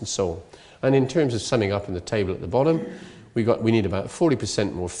trends, and so on. And in terms of summing up in the table at the bottom, we need about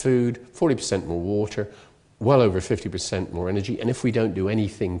 40% more food, 40% more water, well over 50% more energy. And if we don't do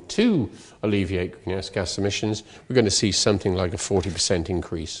anything to alleviate greenhouse gas emissions, we're going to see something like a 40%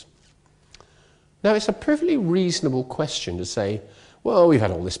 increase. Now, it's a perfectly reasonable question to say, well, we've had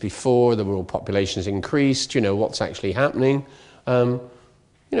all this before, the world population has increased, what's actually happening?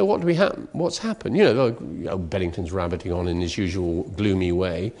 What's happened? Beddington's rabbiting on in his usual gloomy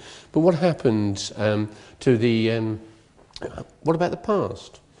way. But what happened what about the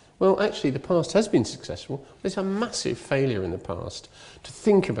past? Well, actually, the past has been successful. There's a massive failure in the past to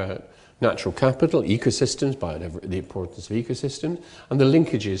think about natural capital, ecosystems, the importance of ecosystems, and the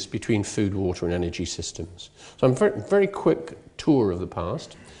linkages between food, water, and energy systems. So I'm very quick tour of the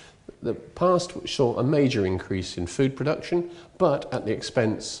past. The past saw a major increase in food production, but at the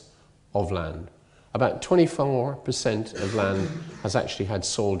expense of land. About 24% of land has actually had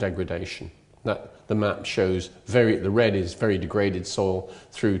soil degradation. The map shows the red is very degraded soil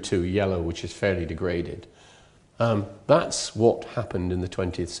through to yellow, which is fairly degraded. That's what happened in the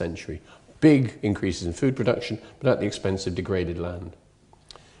 20th century. Big increases in food production, but at the expense of degraded land.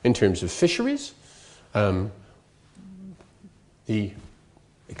 In terms of fisheries, the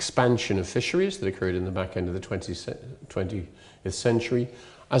expansion of fisheries that occurred in the back end of the 20th century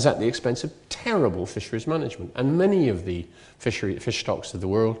as at the expense of terrible fisheries management. And many of the fish stocks of the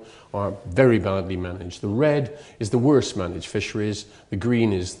world are very badly managed. The red is the worst managed fisheries, the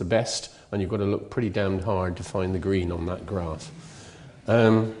green is the best, and you've got to look pretty damned hard to find the green on that graph.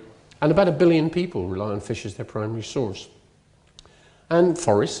 And about 1 billion people rely on fish as their primary source. And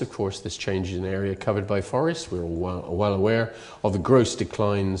forests, of course, this changes in area covered by forests. We're all well aware of the gross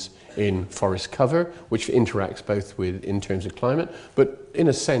declines in forest cover, which interacts both in terms of climate. But in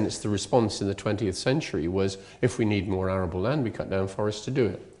a sense, the response in the 20th century was, if we need more arable land, we cut down forests to do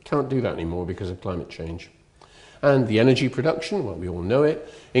it. Can't do that anymore because of climate change. And the energy production, well, we all know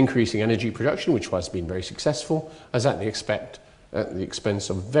it, increasing energy production, which has been very successful, as at the expense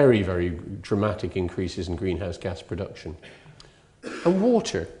of very, very dramatic increases in greenhouse gas production. And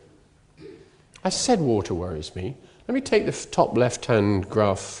water. I said water worries me. Let me take the top left-hand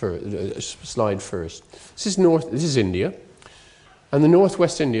slide first. This is India, and the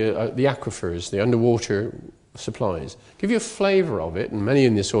northwest India, the aquifers, the underwater supplies. Give you a flavour of it, and many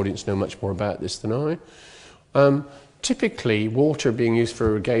in this audience know much more about this than I. Typically, water being used for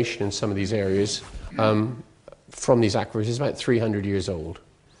irrigation in some of these areas from these aquifers is about 300 years old.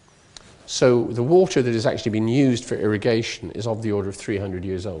 So the water that has actually been used for irrigation is of the order of 300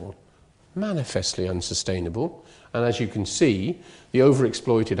 years old. Manifestly unsustainable. And as you can see, the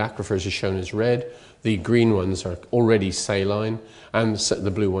overexploited aquifers are shown as red, the green ones are already saline, and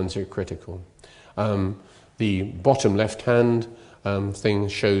the blue ones are critical. The bottom left-hand thing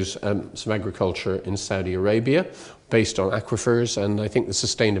shows some agriculture in Saudi Arabia based on aquifers, and I think the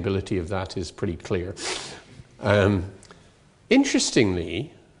sustainability of that is pretty clear.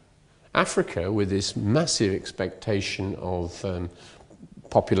 Interestingly, Africa, with this massive expectation of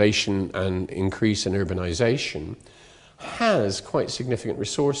population and increase in urbanisation, has quite significant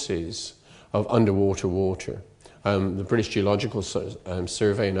resources of underwater water. The British Geological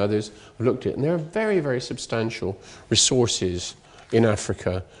Survey and others have looked at it, and there are very, very substantial resources in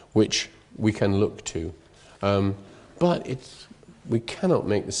Africa which we can look to. But we cannot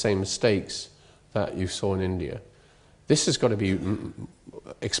make the same mistakes that you saw in India. This has got to be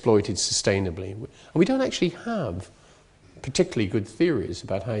exploited sustainably. And we don't actually have particularly good theories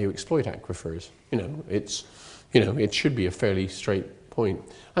about how you exploit aquifers. It should be a fairly straight point.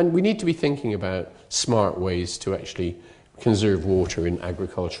 And we need to be thinking about smart ways to actually conserve water in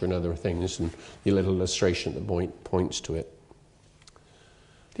agriculture and other things, and the little illustration at the points to it.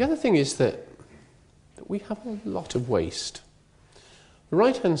 The other thing is that we have a lot of waste. The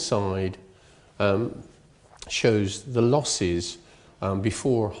right-hand side shows the losses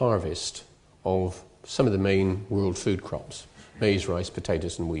before harvest of some of the main world food crops: maize, rice,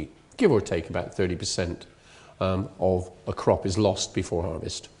 potatoes and wheat. Give or take about 30% of a crop is lost before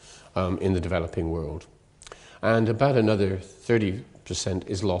harvest in the developing world. And about another 30%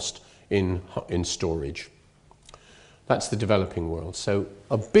 is lost in storage. That's the developing world. So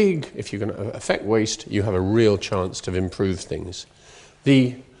if you're going to affect waste, you have a real chance to improve things.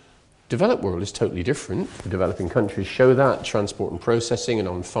 The developed world is totally different. The developing countries show that, transport and processing and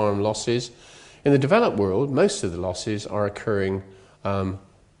on-farm losses. In the developed world, most of the losses are occurring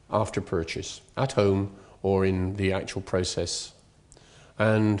after purchase, at home or in the actual process.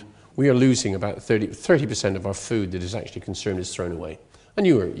 And we are losing about 30% of our food that is actually consumed is thrown away. And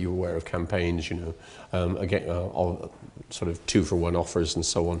you're aware of campaigns, sort of 2-for-1 offers and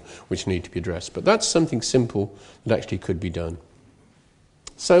so on, which need to be addressed. But that's something simple that actually could be done.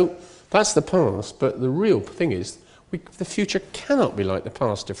 So that's the past, but the real thing is the future cannot be like the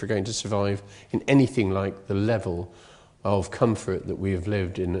past if we're going to survive in anything like the level of comfort that we have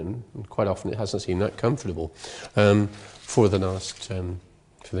lived in, and quite often it hasn't seemed that comfortable for the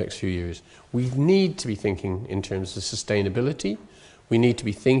next few years. We need to be thinking in terms of sustainability. We need to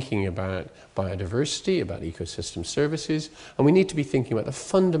be thinking about biodiversity, about ecosystem services, and we need to be thinking about the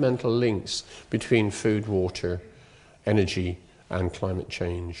fundamental links between food, water, energy, and climate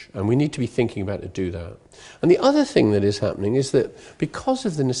change. And we need to be thinking about to do that. And the other thing that is happening is that because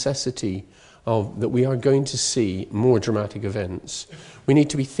of the necessity that we are going to see more dramatic events, we need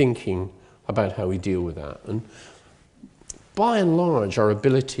to be thinking about how we deal with that. And by and large, our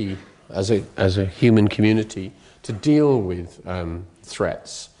ability as a human community to deal with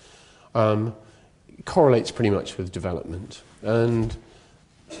threats correlates pretty much with development. And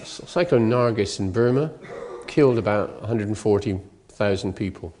Cyclone Nargis in Burma killed about 140,000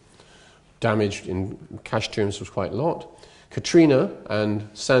 people. Damaged in cash terms was quite a lot. Katrina and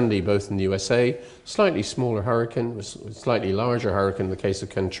Sandy, both in the USA, slightly smaller hurricane, was a slightly larger hurricane in the case of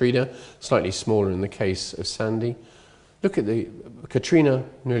Katrina, slightly smaller in the case of Sandy. Look at the Katrina,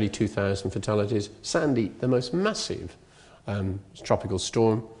 nearly 2,000 fatalities. Sandy, the most massive tropical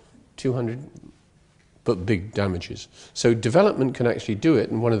storm, 200, but big damages. So development can actually do it,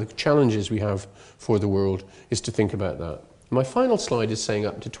 and one of the challenges we have for the world is to think about that. My final slide is saying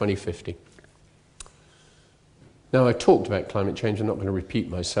up to 2050. Now, I've talked about climate change. I'm not going to repeat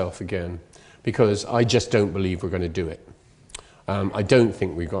myself again, because I just don't believe we're going to do it. I don't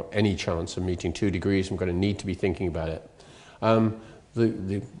think we've got any chance of meeting 2 degrees. We're going to need to be thinking about it.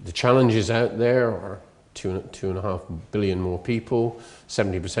 The challenges out there are 2.5 billion more people,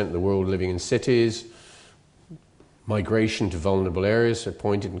 70% of the world living in cities, migration to vulnerable areas are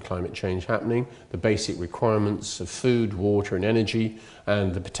pointed in climate change happening, the basic requirements of food, water and energy,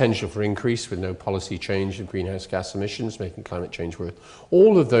 and the potential for increase with no policy change of greenhouse gas emissions, making climate change worse.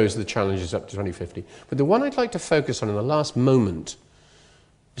 All of those are the challenges up to 2050. But the one I'd like to focus on in the last moment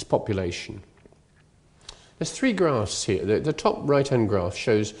is population. There's 3 graphs here. The top right-hand graph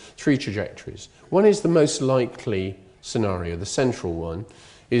shows 3 trajectories. One is the most likely scenario. The central one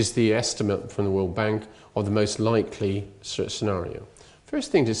is the estimate from the World Bank of the most likely scenario.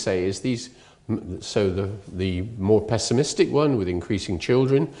 First thing to say is the more pessimistic one with increasing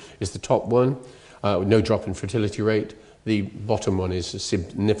children is the top one, no drop in fertility rate. The bottom one is a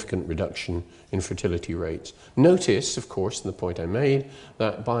significant reduction in fertility rates. Notice, of course, in the point I made,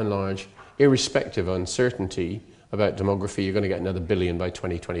 that by and large, irrespective of uncertainty about demography, you're going to get another billion by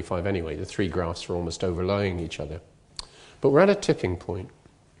 2025 anyway. The 3 graphs are almost overlying each other. But we're at a tipping point,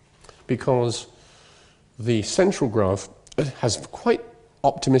 because the central graph has quite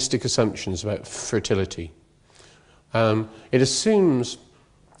optimistic assumptions about fertility. It assumes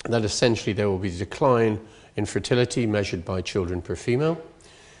that essentially there will be a decline in fertility measured by children per female,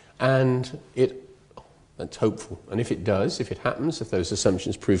 And that's hopeful. And if it does, if it happens, if those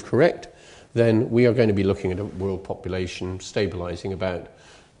assumptions prove correct, then we are going to be looking at a world population stabilizing about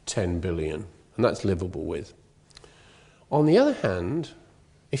 10 billion. And that's livable with. On the other hand,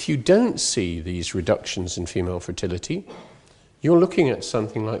 if you don't see these reductions in female fertility, you're looking at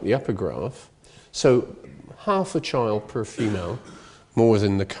something like the upper graph. So half a child per female, more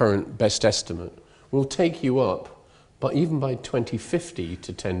than the current best estimate, will take you up, but even by 2050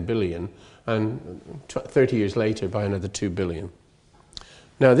 to 10 billion, and 30 years later by another 2 billion.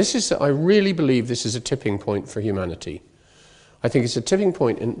 Now, I really believe this is a tipping point for humanity. I think it's a tipping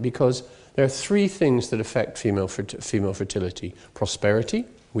point because there are three things that affect female fertility. Prosperity.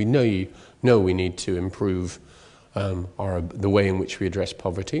 We know we need to improve the way in which we address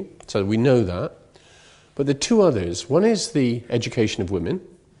poverty. So we know that. But the two others, one is the education of women.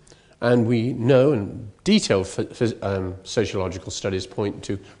 And we know, and detailed sociological studies point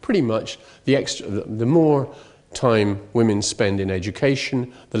to pretty much the more time women spend in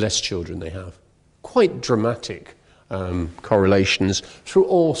education, the less children they have. Quite dramatic correlations through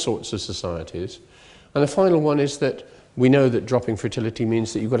all sorts of societies. And the final one is that we know that dropping fertility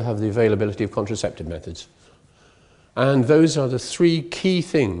means that you've got to have the availability of contraceptive methods. And those are the three key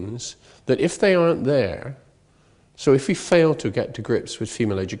things that if they aren't there, so if we fail to get to grips with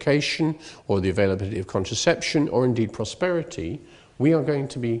female education or the availability of contraception or indeed prosperity, we are going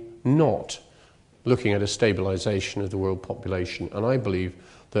to be not looking at a stabilization of the world population. And I believe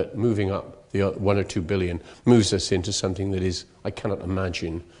that moving up the 1 or 2 billion moves us into something that is, I cannot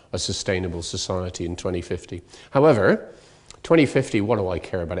imagine, a sustainable society in 2050. However, 2050, what do I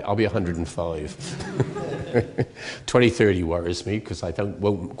care about it? I'll be 105. 2030 worries me because I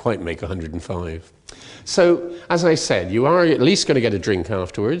won't quite make 105. So, as I said, you are at least going to get a drink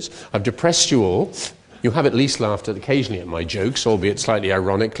afterwards. I've depressed you all. You have at least laughed occasionally at my jokes, albeit slightly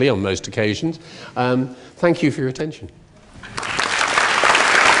ironically on most occasions. Thank you for your attention.